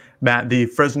 Matt, the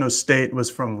Fresno State was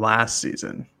from last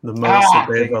season. The most that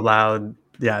they've allowed,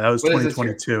 that was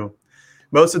 2022.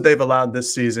 Most that they've allowed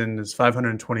this season is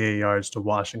 528 yards to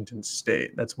Washington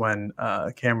State. That's when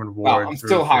Cameron Ward. Wow, I'm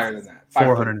still higher than that.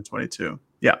 422.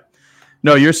 Yeah.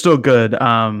 No, you're still good.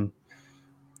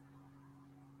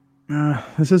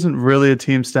 This isn't really a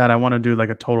team stat. I want to do like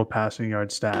a total passing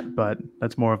yard stat, but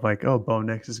that's more of like, Bo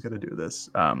Nix is going to do this.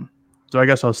 So I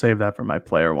guess I'll save that for my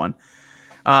player one.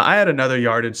 I had another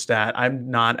yardage stat. I'm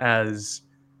not as,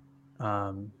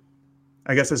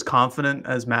 as confident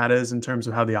as Matt is in terms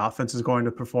of how the offense is going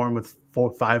to perform with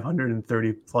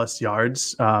 530 plus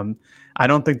yards. I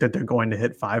don't think that they're going to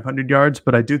hit 500 yards,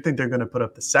 but I do think they're going to put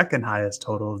up the second highest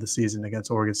total of the season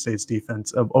against Oregon State's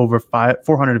defense of over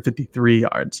 453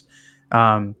 yards.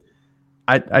 I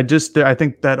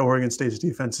think that Oregon State's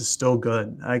defense is still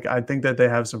good. I think that they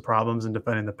have some problems in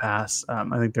defending the pass.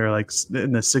 I think they're like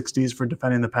in the 60s for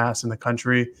defending the pass in the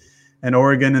country. And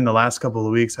Oregon in the last couple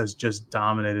of weeks has just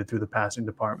dominated through the passing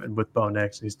department with Bo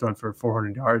Nix. He's thrown for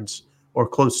 400 yards or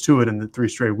close to it in the 3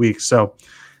 straight weeks. So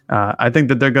I think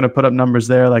that they're going to put up numbers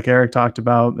there, like Eric talked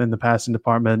about in the passing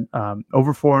department,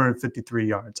 over 453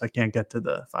 yards. I can't get to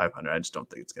the 500. I just don't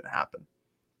think it's going to happen.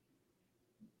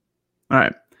 All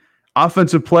right.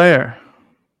 Offensive player.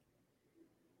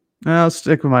 I'll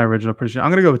stick with my original prediction.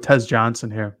 I'm going to go with Tez Johnson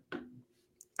here.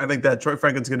 I think that Troy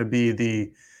Franklin's going to be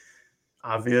the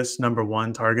obvious number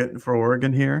 1 target for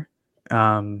Oregon here.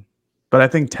 But I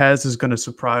think Tez is going to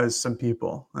surprise some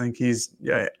people. I think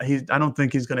I don't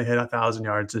think he's going to hit 1,000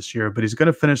 yards this year, but he's going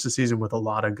to finish the season with a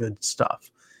lot of good stuff.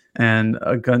 And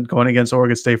going against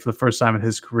Oregon State for the first time in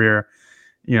his career,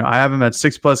 I have him at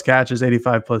 6+ catches,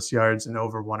 85+ yards, and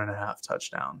over 1.5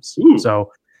 touchdowns. Ooh.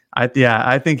 So I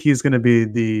think he's going to be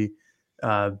the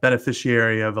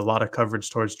beneficiary of a lot of coverage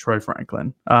towards Troy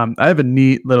Franklin. I have a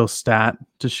neat little stat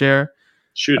to share.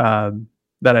 Shoot.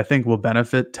 That I think will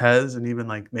benefit Tez and even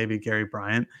like maybe Gary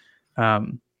Bryant.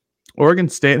 Oregon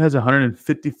State has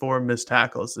 154 missed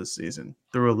tackles this season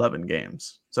through 11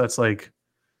 games. So that's like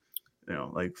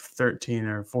 13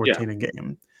 or 14 a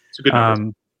game. It's a good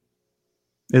number.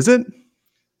 Is it?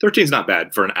 13 is not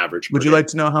bad for an average. Would you like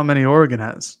to know how many Oregon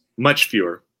has? Much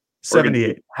fewer. 78,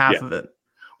 Oregon, half of it.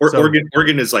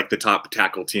 Oregon is like the top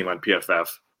tackle team on PFF.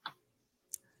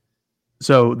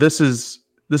 So this is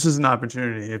an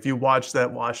opportunity. If you watch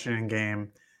that Washington game,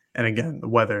 and again, the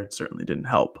weather certainly didn't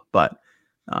help, but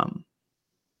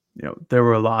there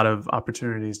were a lot of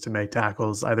opportunities to make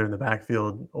tackles either in the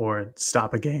backfield or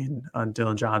stop a gain on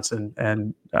Dylan Johnson,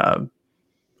 and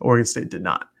Oregon State did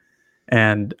not.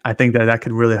 And I think that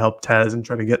could really help Tez and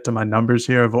try to get to my numbers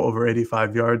here of over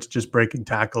 85 yards, just breaking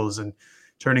tackles and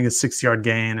turning a 6-yard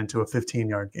gain into a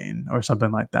 15-yard gain or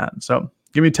something like that. So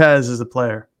give me Tez as a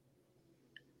player.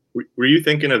 Were you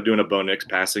thinking of doing a Bo Nix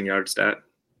passing yard stat?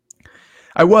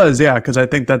 I was, yeah, because I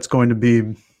think that's going to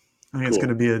be it's going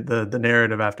to be the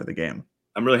narrative after the game.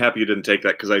 I'm really happy you didn't take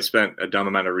that because I spent a dumb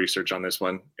amount of research on this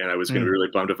one, and I was going to be really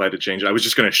bummed if I had to change it. I was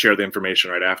just going to share the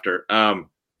information right after.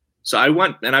 So I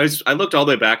went and I looked all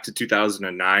the way back to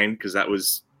 2009 because that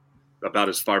was about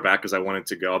as far back as I wanted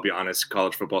to go. I'll be honest,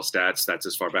 college football stats, that's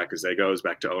as far back as they go, is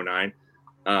back to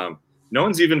 2009. No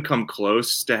one's even come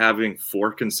close to having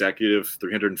 4 consecutive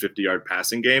 350-yard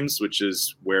passing games, which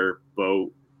is where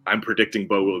I'm predicting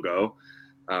Bo will go.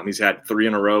 He's had 3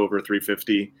 in a row over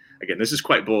 350. Again, this is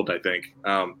quite bold, I think.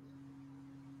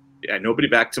 Nobody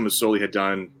back to Masoli had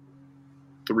done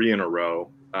 3 in a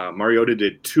row. Mariota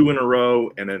did 2 in a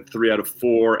row and then 3 out of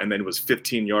 4, and then was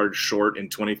 15 yards short in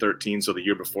 2013. So the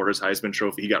year before his Heisman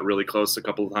Trophy, he got really close a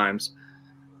couple of times.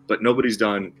 But nobody's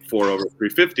done 4 over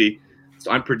 350.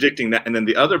 So I'm predicting that. And then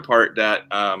the other part that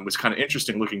was kind of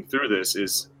interesting looking through this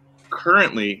is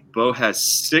currently Bo has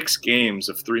 6 games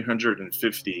of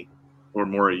 350 or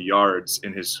more yards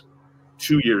in his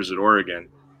 2 years at Oregon.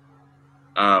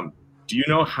 Do you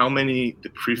know how many the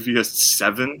previous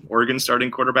 7 Oregon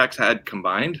starting quarterbacks had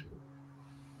combined?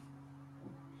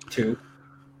 2.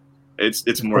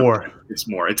 It's more. 4. It's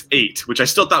more. It's 8, which I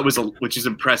still thought which is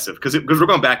impressive because we're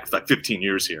going back like 15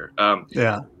 years here.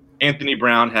 Yeah. Anthony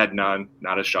Brown had none,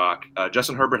 not a shock.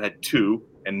 Justin Herbert had 2,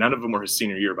 and none of them were his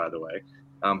senior year, by the way.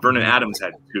 Vernon Adams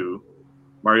had 2.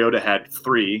 Mariota had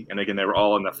 3, and again, they were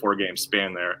all in that 4-game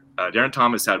span there. Darren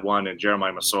Thomas had 1, and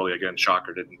Jeremiah Masoli, again,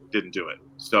 shocker, didn't do it.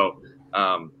 So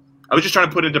I was just trying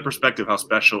to put into perspective how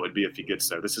special it would be if he gets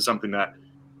there. This is something that,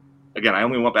 again, I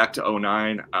only went back to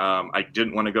 2009. I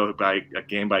didn't want to go by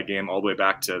game all the way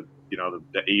back to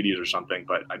the 80s or something,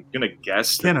 but I'm going to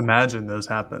guess. Can't imagine those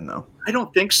happen, though. I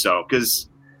don't think so, because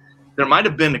there might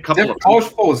have been a couple of – college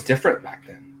football was different back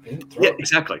then. Yeah,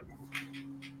 exactly.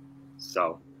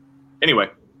 So, anyway,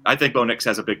 I think Bo Nix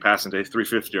has a big passing day,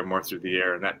 350 or more through the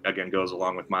air, and that, again, goes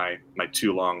along with my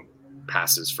 2 long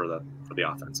passes for the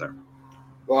offense there.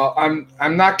 Well,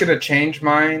 I'm not going to change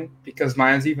mine because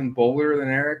mine's even bolder than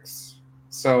Eric's,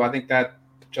 so I think that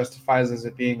justifies as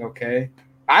it being okay.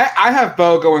 I have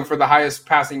Bo going for the highest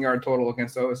passing yard total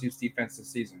against OSU's defense this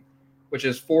season, which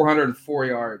is 404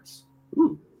 yards.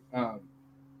 I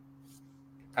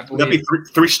believe that'd be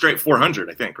 3 straight 400,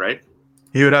 I think, right?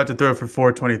 He would have to throw for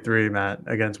 423, Matt,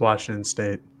 against Washington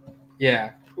State.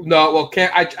 Yeah. No, well,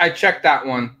 I checked that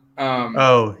one.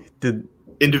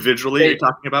 Individually you're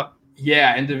talking about?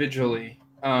 Yeah, individually.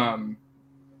 Washington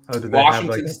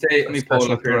have, State. Let me pull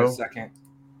it up here in a second.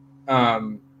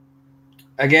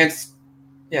 Against,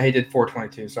 yeah, he did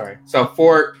 422. Sorry, so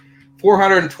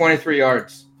 423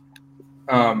 yards.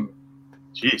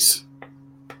 Jeez.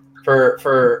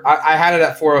 I had it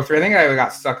at 403. I think I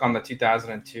got stuck on the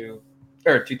 2002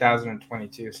 or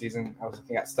 2022 season. I was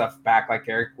looking at stuff back like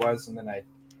Eric was, and then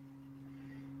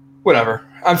whatever.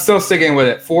 I'm still sticking with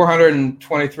it.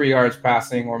 423 yards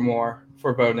passing or more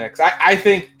for Bo Nix. I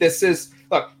think this is,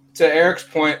 look, to Eric's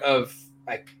point of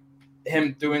like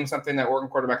him doing something that Oregon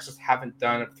quarterbacks just haven't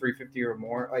done at 350 or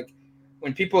more. Like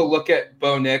when people look at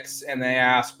Bo Nix and they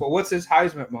ask, well, what's his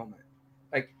Heisman moment?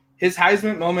 Like his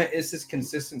Heisman moment is his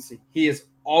consistency. He is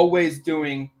always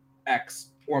doing X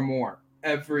or more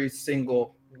every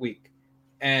single week.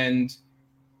 And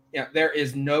there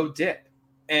is no dip.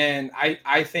 And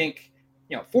I think,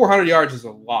 400 yards is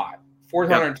a lot.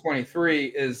 423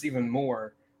 is even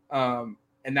more. And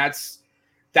that's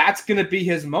going to be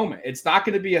his moment. It's not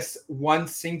going to be one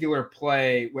singular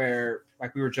play where,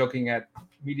 like we were joking at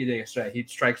Media Day yesterday, he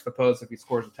strikes the post if he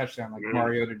scores a touchdown like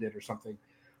Mariota did or something.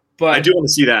 But I do want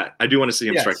to see that. I do want to see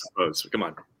him strike the post. Come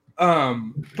on.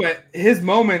 But his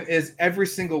moment is every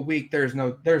single week. There's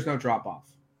no drop off.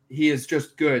 He is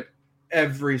just good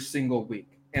every single week.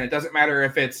 And it doesn't matter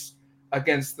if it's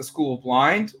against the school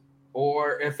blind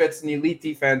or if it's an elite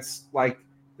defense like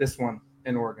this one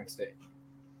in Oregon State.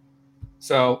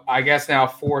 So I guess now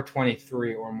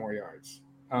 423 or more yards.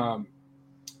 All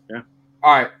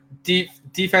right.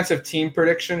 Defensive team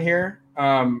prediction here.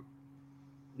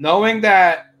 Knowing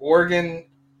that Oregon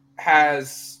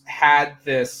has had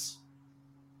this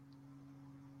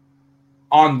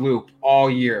on loop all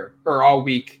year or all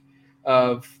week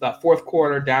of the fourth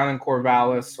quarter down in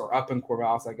Corvallis or up in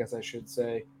Corvallis, I guess I should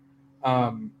say.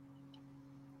 And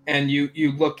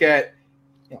you look at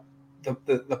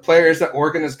the players that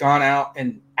Oregon has gone out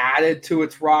and added to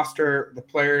its roster, the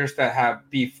players that have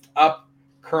beefed up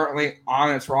currently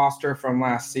on its roster from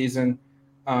last season.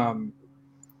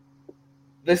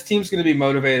 This team's going to be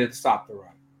motivated to stop the run.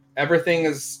 Everything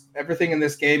in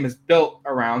this game is built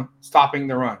around stopping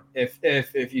the run.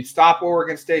 If you stop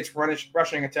Oregon State's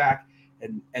rushing attack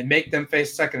and make them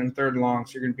face second and third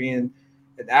longs, you're going to be in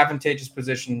an advantageous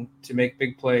position to make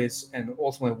big plays and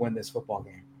ultimately win this football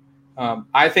game.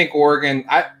 I think Oregon.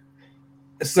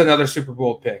 This is another Super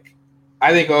Bowl pick.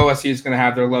 I think OSU is going to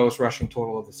have their lowest rushing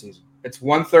total of the season. It's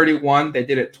 131. They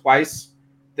did it twice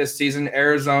this season,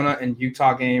 Arizona and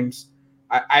Utah games.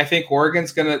 I think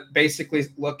Oregon's going to basically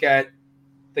look at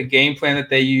the game plan that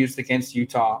they used against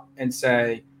Utah and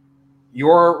say,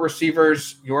 your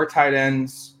receivers, your tight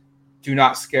ends do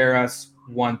not scare us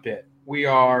one bit. We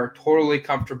are totally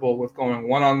comfortable with going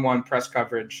one-on-one press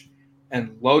coverage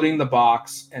and loading the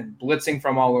box and blitzing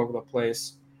from all over the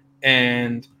place.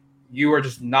 And you are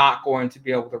just not going to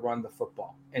be able to run the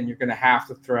football. And you're going to have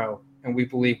to throw. And we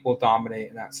believe we'll dominate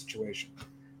in that situation.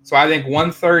 So I think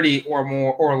 130 or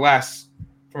more or less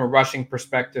from a rushing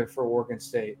perspective for Oregon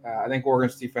State. I think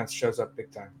Oregon's defense shows up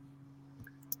big time.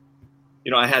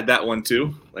 I had that one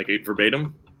too, like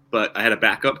verbatim, but I had a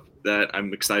backup that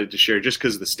I'm excited to share just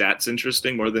because the stats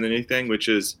interesting more than anything, which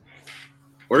is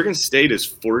Oregon State is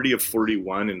 40 of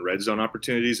 41 in red zone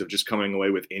opportunities of just coming away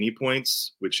with any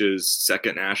points, which is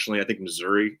second nationally. I think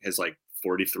Missouri has like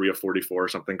 43 of 44 or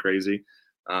something crazy.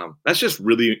 That's just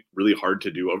really, really hard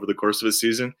to do over the course of a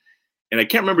season. And I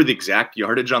can't remember the exact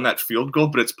yardage on that field goal,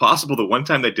 but it's possible the one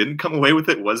time they didn't come away with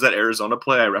it was that Arizona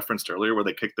play I referenced earlier where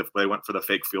they went for the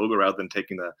fake field goal rather than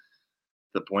taking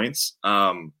the points.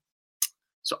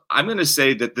 So I'm going to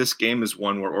say that this game is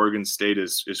one where Oregon State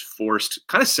is forced,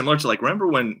 kind of similar to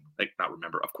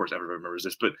of course everybody remembers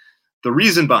this, but the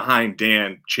reason behind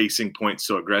Dan chasing points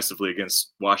so aggressively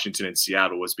against Washington and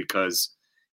Seattle was because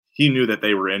he knew that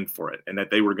they were in for it and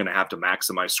that they were going to have to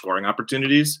maximize scoring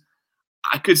opportunities.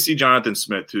 I could see Jonathan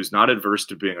Smith, who's not adverse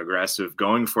to being aggressive,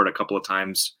 going for it a couple of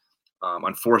times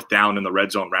on fourth down in the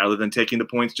red zone rather than taking the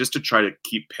points just to try to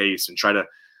keep pace and try to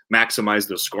maximize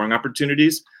those scoring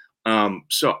opportunities.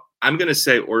 So I'm going to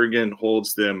say Oregon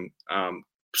holds them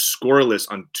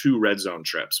scoreless on 2 red zone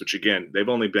trips, which, again, they've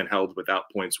only been held without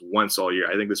points once all year.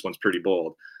 I think this one's pretty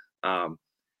bold. I'm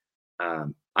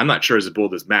not sure as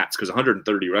bold as Matt's because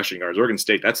 130 rushing yards. Oregon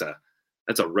State, that's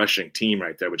a rushing team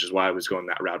right there, which is why I was going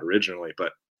that route originally.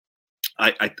 But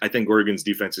I think Oregon's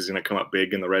defense is going to come up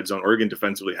big in the red zone. Oregon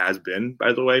defensively has been,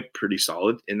 by the way, pretty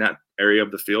solid in that area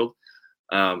of the field.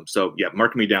 So, yeah,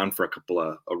 mark me down for a couple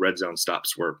of red zone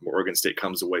stops where Oregon State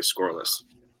comes away scoreless.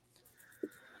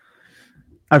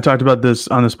 I've talked about this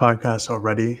on this podcast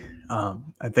already.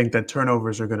 I think that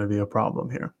turnovers are going to be a problem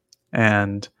here.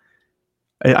 And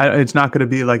it's not going to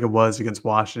be like it was against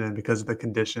Washington because of the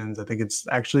conditions. I think it's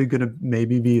actually going to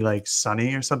maybe be like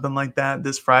sunny or something like that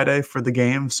this Friday for the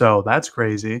game. So that's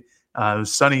crazy. It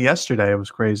was sunny yesterday. It was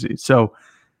crazy. So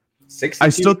 62 I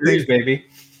still degrees, think, baby.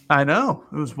 I know.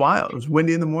 It was wild. It was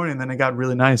windy in the morning. Then it got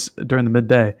really nice during the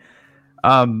midday.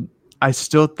 I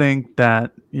still think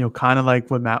that, kind of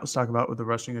like what Matt was talking about with the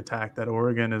rushing attack, that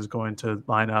Oregon is going to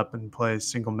line up and play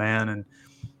single man and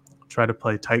try to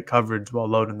play tight coverage while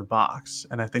loading the box.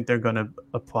 And I think they're going to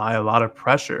apply a lot of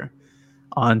pressure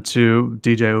onto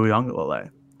DJ Uiagalelei.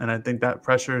 And I think that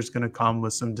pressure is going to come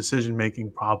with some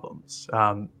decision-making problems.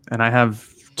 And I have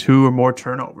 2 or more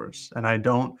turnovers, and I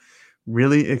don't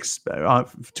really expect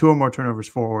 2 or more turnovers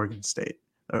for Oregon State,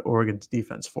 Oregon's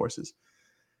defense forces.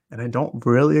 And I don't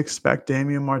really expect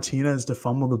Damian Martinez to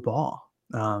fumble the ball.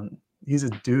 He's a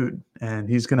dude, and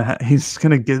he's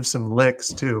gonna give some licks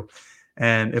too.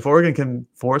 And if Oregon can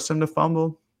force him to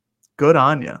fumble, good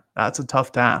on you. That's a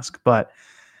tough task. But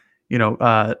when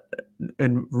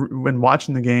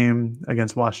watching the game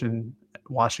against Washington,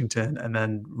 and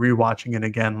then rewatching it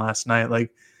again last night,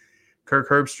 like Kirk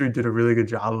Herbstreit did a really good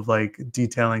job of like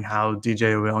detailing how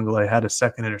DJ Uiagalelei had a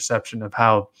second interception, of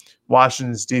how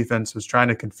Washington's defense was trying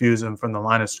to confuse him from the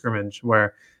line of scrimmage,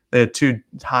 where they had 2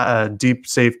 deep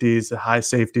safeties, the high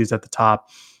safeties at the top.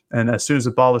 And as soon as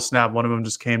the ball was snapped, one of them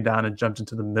just came down and jumped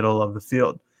into the middle of the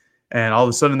field. And all of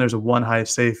a sudden there's a 1 high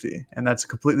safety. And that's a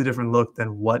completely different look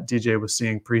than what DJ was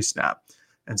seeing pre-snap.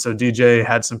 And so DJ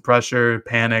had some pressure,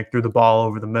 panicked, threw the ball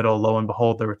over the middle. Lo and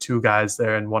behold, there were 2 guys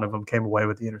there, and one of them came away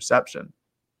with the interception.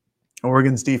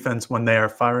 Oregon's defense, when they are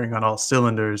firing on all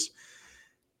cylinders,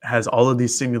 has all of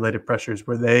these simulated pressures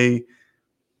where they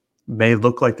may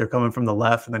look like they're coming from the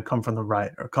left and then come from the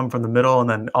right, or come from the middle, and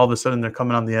then all of a sudden they're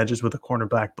coming on the edges with a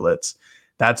cornerback blitz.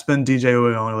 That's been DJ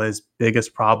Uiagalelei's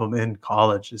biggest problem in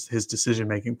college, is his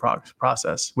decision-making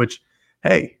process, which,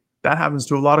 hey, that happens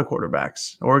to a lot of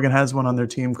quarterbacks. Oregon has one on their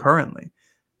team currently.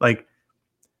 Like,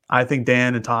 I think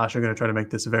Dan and Tosh are going to try to make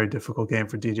this a very difficult game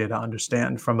for DJ to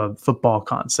understand from a football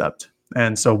concept.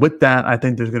 And so with that, I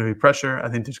think there's going to be pressure. I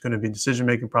think there's going to be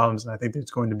decision-making problems. And I think there's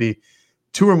going to be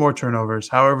 2 or more turnovers,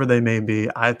 however they may be.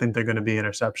 I think they're going to be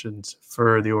interceptions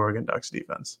for the Oregon Ducks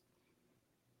defense.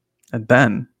 And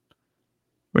then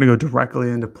we're going to go directly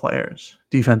into players,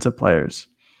 defensive players.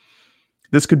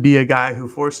 This could be a guy who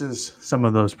forces some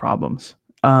of those problems.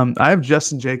 I have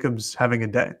Justin Jacobs having a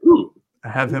day. Ooh. I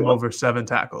have him over 7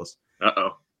 tackles.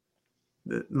 Uh-oh.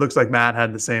 It looks like Matt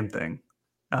had the same thing.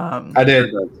 I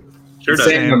did. Sure does.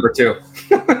 Same number 2.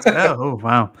 Oh,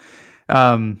 wow.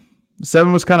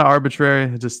 7 was kind of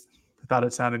arbitrary. I just thought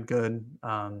it sounded good.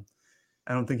 I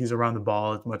don't think he's around the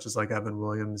ball as much as like Evan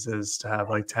Williams is to have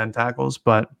like 10 tackles,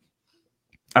 but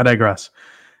I digress.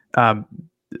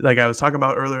 Like I was talking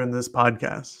about earlier in this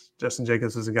podcast, Justin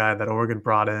Jacobs was a guy that Oregon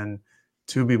brought in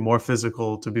to be more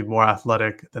physical, to be more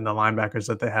athletic than the linebackers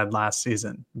that they had last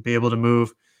season. Be able to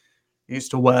move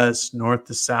east to west, north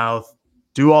to south,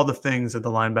 do all the things that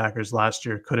the linebackers last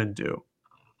year couldn't do.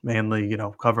 Mainly,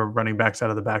 cover running backs out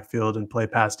of the backfield and play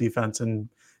pass defense and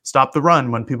stop the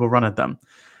run when people run at them.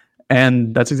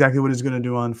 And that's exactly what he's going to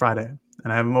do on Friday.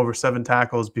 And I have him over 7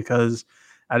 tackles because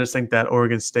I just think that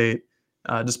Oregon State,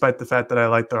 despite the fact that I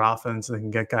like their offense, they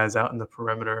can get guys out in the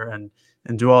perimeter and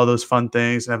do all those fun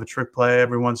things and have a trick play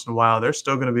every once in a while, they're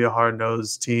still going to be a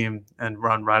hard-nosed team and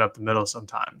run right up the middle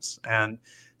sometimes. And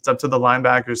it's up to the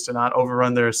linebackers to not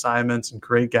overrun their assignments and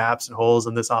create gaps and holes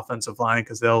in this offensive line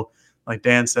because they'll, like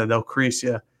Dan said, they'll crease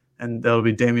you, and there'll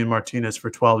be Damian Martinez for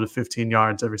 12 to 15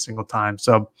 yards every single time.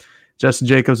 So Justin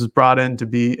Jacobs was brought in to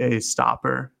be a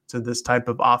stopper to this type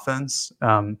of offense.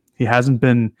 He hasn't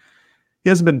been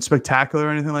spectacular or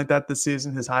anything like that this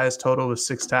season. His highest total was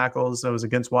 6 tackles. That was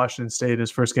against Washington State his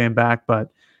first game back,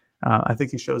 but I think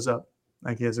he shows up.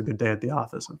 Like he has a good day at the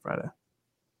office on Friday.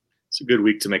 It's a good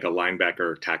week to make a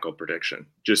linebacker tackle prediction,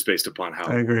 just based upon how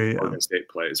I agree, Oregon State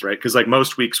plays, right? Because like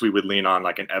most weeks we would lean on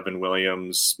like an Evan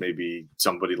Williams, maybe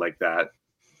somebody like that.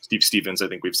 Steve Stevens, I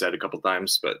think we've said a couple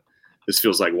times, but this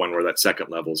feels like one where that second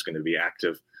level is going to be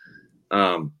active.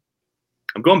 I'm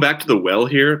going back to the well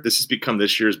here. This has become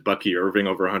this year's Bucky Irving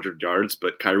over 100 yards,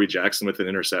 but Kyrie Jackson with an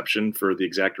interception for the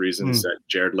exact reasons that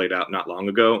Jared laid out not long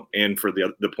ago, and for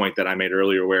the point that I made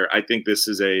earlier, where I think this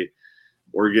is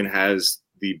Oregon has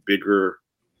the bigger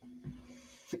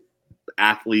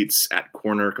athletes at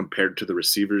corner compared to the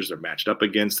receivers they're matched up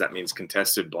against. That means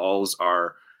contested balls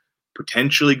are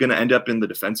potentially going to end up in the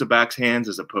defensive back's hands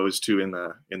as opposed to in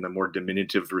the more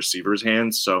diminutive receivers'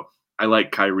 hands. So I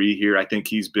like Kyrie here. I think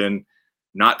he's been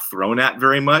not thrown at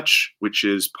very much, which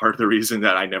is part of the reason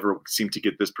that I never seem to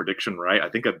get this prediction right. I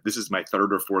think this is my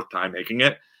 3rd or 4th time making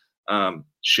it.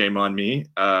 Shame on me.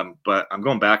 But I'm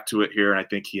going back to it here, and I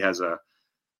think he has an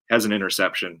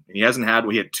interception. And he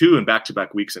had 2 in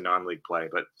back-to-back weeks in non-league play,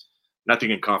 but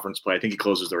nothing in conference play. I think he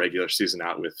closes the regular season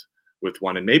out with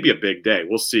 1 and maybe a big day.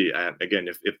 We'll see. Again,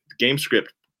 if the game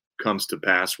script comes to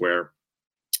pass where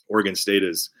Oregon State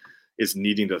is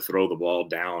needing to throw the ball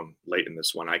down late in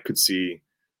this one, I could see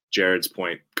Jared's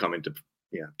point coming to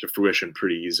fruition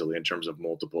pretty easily in terms of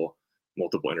multiple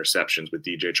interceptions, with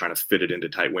DJ trying to fit it into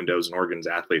tight windows and Oregon's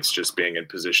athletes just being in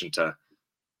position to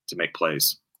make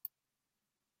plays.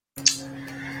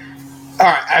 All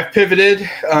right, I've pivoted.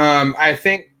 I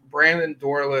think Brandon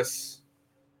Dorlus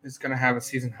is going to have a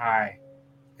season high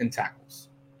in tackles.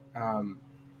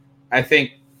 I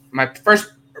think my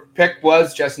first pick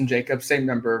was Justin Jacobs, same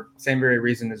number, same very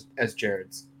reason as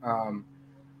Jared's.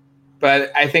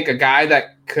 But I think a guy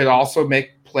that could also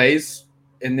make plays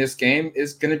in this game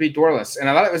is going to be Dorlus. And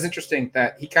I thought it was interesting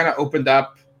that he kind of opened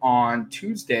up on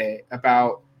Tuesday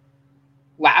about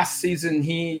last season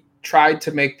he tried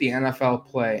to make the NFL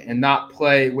play and not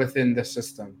play within the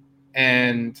system.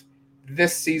 And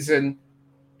this season,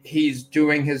 he's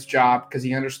doing his job because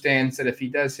he understands that if he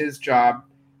does his job,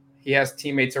 he has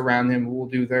teammates around him who will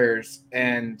do theirs,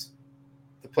 and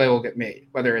the play will get made,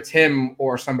 whether it's him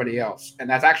or somebody else. And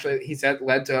that's actually, he said,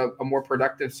 led to a more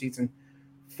productive season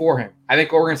for him. I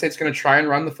think Oregon State's going to try and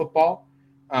run the football.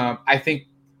 I think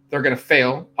they're going to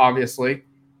fail, obviously.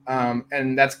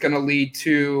 And that's going to lead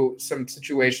to some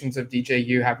situations of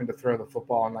DJU having to throw the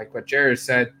football. And like what Jared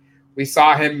said, we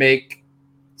saw him make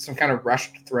some kind of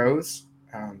rushed throws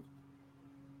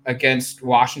against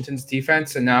Washington's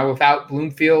defense. And now without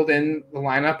Bloomfield in the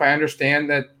lineup, I understand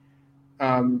that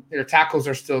their tackles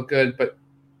are still good, but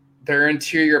their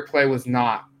interior play was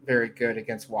not very good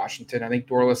against Washington. I think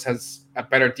Dorlus has a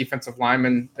better defensive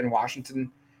lineman than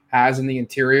Washington has in the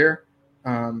interior.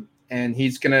 And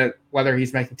he's going to, whether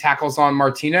he's making tackles on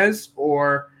Martinez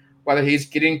or whether he's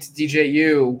getting to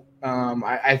DJU,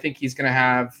 I think he's going to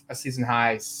have a season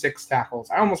high 6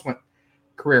 tackles. I almost went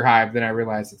career high, but then I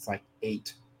realized it's like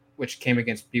 8, which came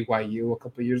against BYU a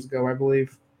couple of years ago, I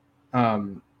believe,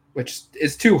 which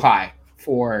is too high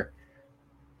for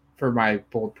my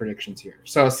bold predictions here.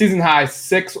 So season high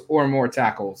 6 or more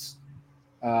tackles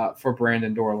for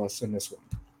Brandon Dorlus in this one.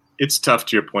 It's tough,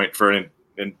 to your point, for an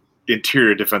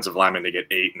interior defensive lineman to get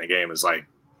 8 in the game is like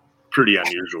pretty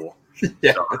unusual.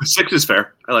 Yeah. So 6 is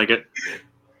fair. I like it.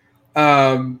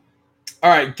 All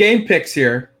right, game picks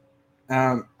here.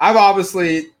 I've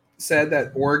obviously said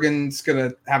that Oregon's going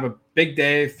to have a big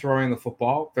day throwing the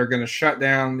football. They're going to shut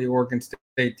down the Oregon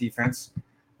State defense.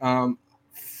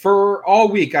 For all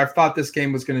week, I've thought this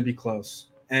game was going to be close.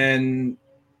 And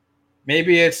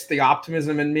maybe it's the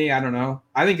optimism in me. I don't know.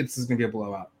 I think it's going to be a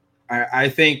blowout. I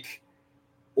think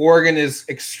Oregon is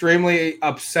extremely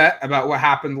upset about what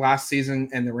happened last season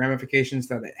and the ramifications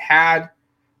that it had.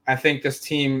 I think this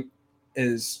team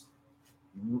is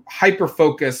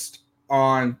hyper-focused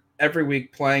on every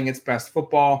week playing its best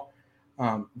football.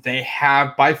 They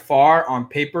have, by far, on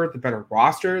paper, the better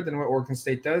roster than what Oregon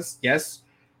State does. Yes,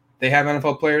 they have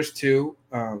NFL players too.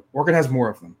 Oregon has more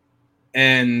of them.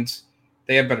 And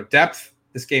they have better depth.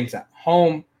 This game's at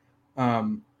home.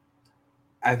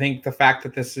 I think the fact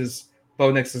that this is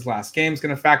Bo Nix's last game is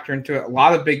going to factor into it. A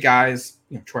lot of big guys,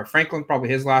 Troy Franklin, probably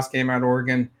his last game at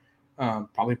Oregon.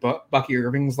 Probably Bucky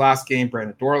Irving's last game,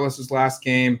 Brandon Dorles's last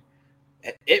game.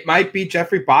 It might be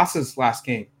Jeffrey Boss's last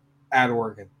game at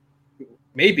Oregon.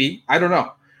 Maybe. I don't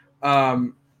know.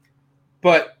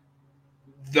 But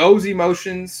those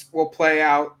emotions will play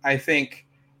out. I think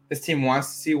this team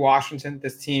wants to see Washington.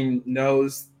 This team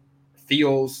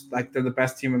feels like they're the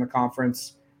best team in the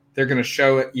conference. They're going to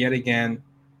show it yet again.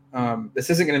 This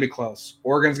isn't going to be close.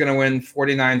 Oregon's going to win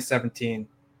 49-17.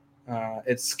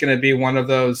 It's going to be one of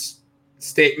those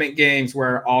statement games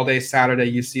where all day Saturday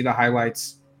you see the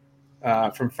highlights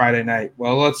from Friday night.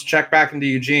 Well, let's check back into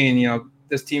Eugene.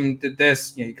 This team did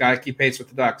this. You got to keep pace with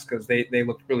the Ducks because they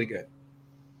looked really good.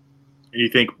 And you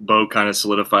think Bo kind of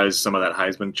solidifies some of that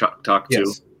Heisman talk too?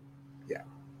 Yes. Yeah.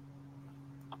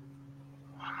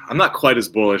 I'm not quite as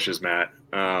bullish as Matt.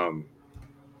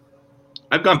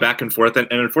 I've gone back and forth, and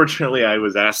unfortunately, I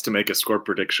was asked to make a score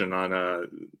prediction on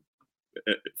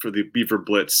for the Beaver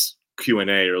Blitz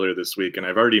Q&A earlier this week, and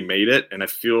I've already made it, and I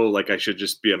feel like I should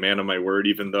just be a man of my word,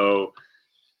 even though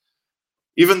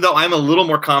I'm a little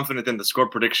more confident than the score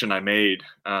prediction I made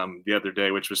the other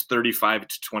day, which was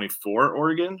 35-24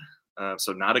 Oregon,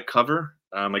 so not a cover.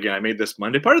 Again, I made this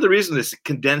Monday. Part of the reason this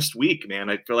condensed week, man,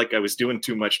 I feel like I was doing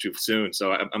too much too soon,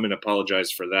 so I'm going to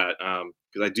apologize for that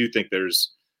because I do think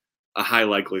there's a high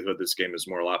likelihood this game is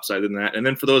more lopsided than that. And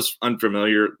then for those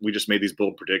unfamiliar, we just made these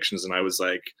bold predictions, and I was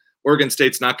like, Oregon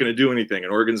State's not going to do anything,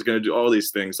 and Oregon's going to do all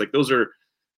these things. Like those are,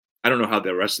 I don't know how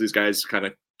the rest of these guys kind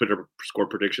of put their score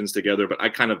predictions together, but I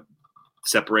kind of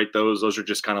separate those. Those are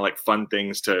just kind of like fun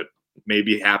things to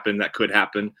maybe happen that could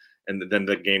happen. And then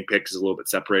the game picks is a little bit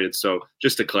separated. So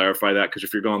just to clarify that, because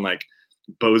if you're going like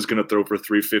Bo's going to throw for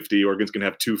 350, Oregon's going to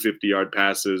have 2 50-yard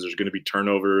passes, there's going to be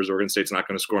turnovers, Oregon State's not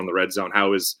going to score in the red zone.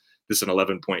 How is this an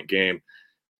 11-point game?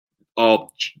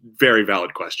 All very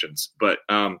valid questions. But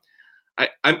I'm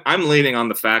leaning on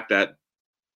the fact that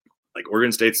like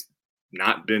Oregon State's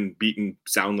not been beaten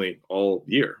soundly all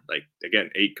year. Like again,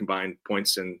 8 combined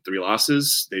points and 3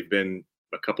 losses. They've been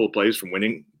a couple of plays from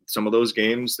winning some of those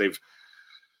games. They've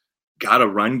got a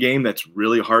run game that's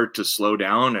really hard to slow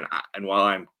down. And while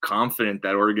I'm confident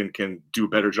that Oregon can do a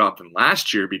better job than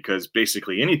last year, because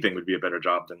basically anything would be a better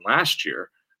job than last year,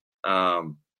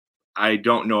 I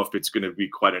don't know if it's going to be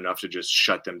quite enough to just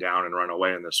shut them down and run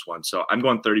away in this one. So I'm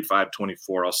going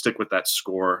 35-24. I'll stick with that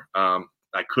score.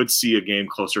 I could see a game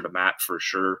closer to Matt for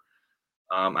sure.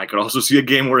 I could also see a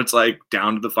game where it's like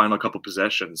down to the final couple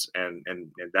possessions, and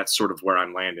that's sort of where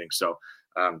I'm landing. So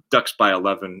Ducks by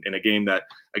 11 in a game that,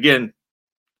 again,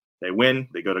 they win.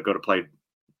 They go to play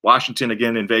Washington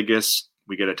again in Vegas.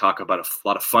 We get to talk about a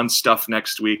lot of fun stuff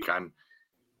next week. I'm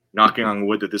knocking on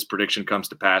wood that this prediction comes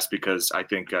to pass, because I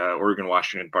think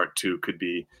Oregon-Washington Part 2 could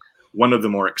be one of the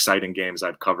more exciting games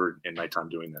I've covered in my time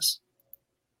doing this.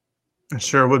 It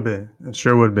sure would be. It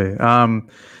sure would be. I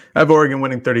have Oregon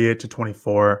winning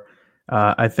 38-24.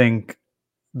 I think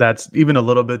that's even a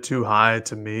little bit too high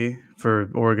to me for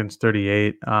Oregon's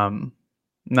 38.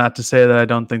 Not to say that I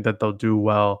don't think that they'll do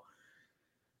well.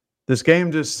 This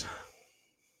game just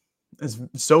is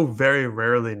so very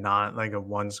rarely not like a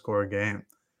one-score game.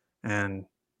 And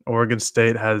Oregon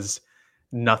State has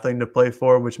nothing to play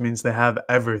for, which means they have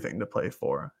everything to play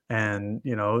for. And,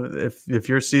 if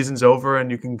your season's over and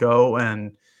you can go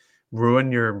and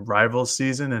ruin your rival's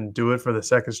season and do it for the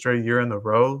second straight year in a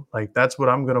row, like that's what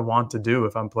I'm going to want to do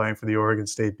if I'm playing for the Oregon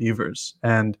State Beavers.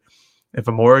 And if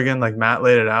I'm Oregon, like Matt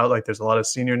laid it out, like there's a lot of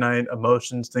senior night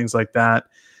emotions, things like that.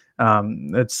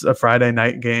 It's a Friday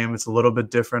night game. It's a little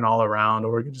bit different all around.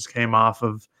 Oregon just came off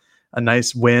of a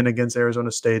nice win against Arizona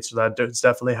State, so that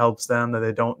definitely helps them, that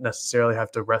they don't necessarily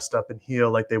have to rest up and heal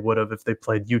like they would have if they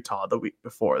played Utah the week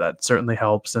before. That certainly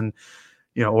helps. And,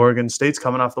 Oregon State's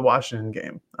coming off the Washington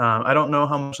game. I don't know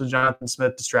how much the Jonathan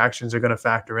Smith distractions are going to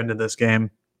factor into this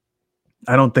game.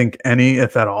 I don't think any,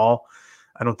 if at all.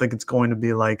 I don't think it's going to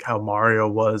be like how Mario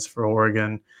was for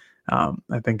Oregon.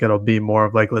 I think it'll be more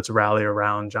of like, let's rally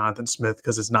around Jonathan Smith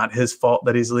because it's not his fault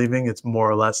that he's leaving. It's more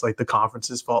or less like the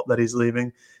conference's fault that he's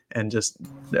leaving. And just,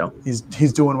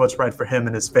 he's doing what's right for him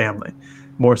and his family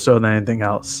more so than anything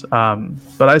else.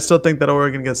 But I still think that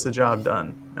Oregon gets the job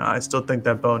done. I still think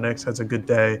that Bo Nix has a good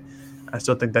day. I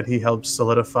still think that he helps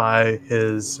solidify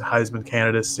his Heisman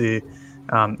candidacy.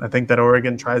 I think that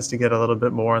Oregon tries to get a little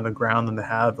bit more on the ground than they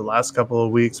have the last couple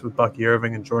of weeks with Bucky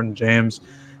Irving and Jordan James.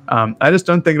 I just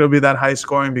don't think it'll be that high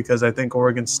scoring because I think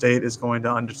Oregon State is going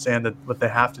to understand that what they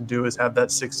have to do is have that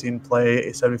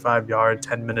 16-play, 75-yard,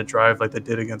 10-minute drive like they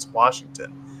did against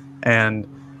Washington. And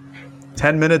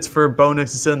 10 minutes for Bo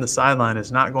Nix to sit on the sideline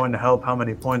is not going to help how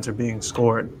many points are being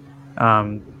scored.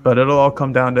 But it'll all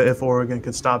come down to if Oregon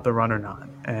could stop the run or not.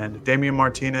 And if Damian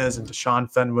Martinez and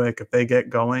Deshaun Fenwick, if they get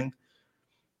going,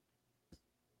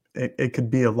 it could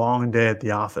be a long day at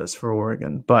the office for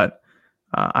Oregon. But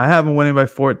I have them winning by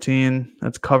 14.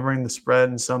 That's covering the spread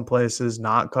in some places,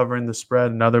 not covering the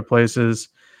spread in other places.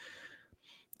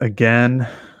 Again,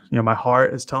 my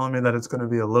heart is telling me that it's going to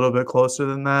be a little bit closer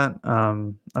than that.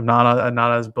 I'm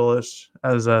not as bullish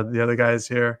as the other guys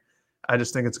here. I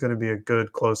just think it's going to be a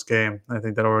good, close game. I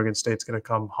think that Oregon State's going to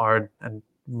come hard and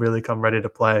really come ready to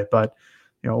play. But,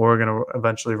 Oregon will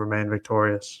eventually remain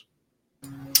victorious.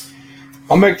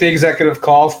 I'll make the executive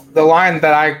call. The line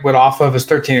that I would off of is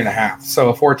 13.5. So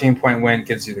a 14-point win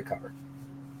gives you the cover.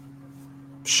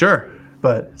 Sure,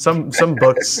 but some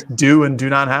books do and do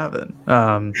not have it.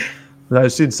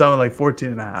 I've seen some like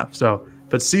 14.5. So,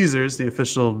 but Caesars, the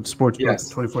official sports book,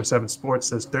 24/7 Sports,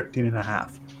 says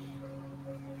 13.5.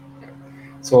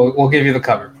 So we'll give you the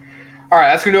cover. All right,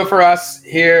 that's going to do it for us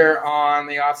here on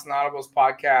the Odds and Audibles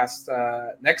podcast.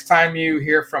 Next time you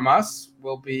hear from us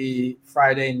will be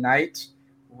Friday night,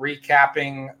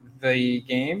 recapping the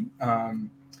game.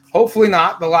 Hopefully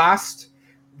not the last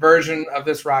version of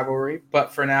this rivalry,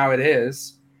 but for now it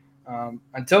is.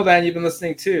 Until then, you've been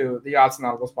listening to the Odds and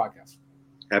Audibles podcast.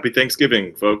 Happy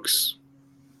Thanksgiving, folks.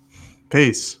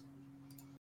 Peace.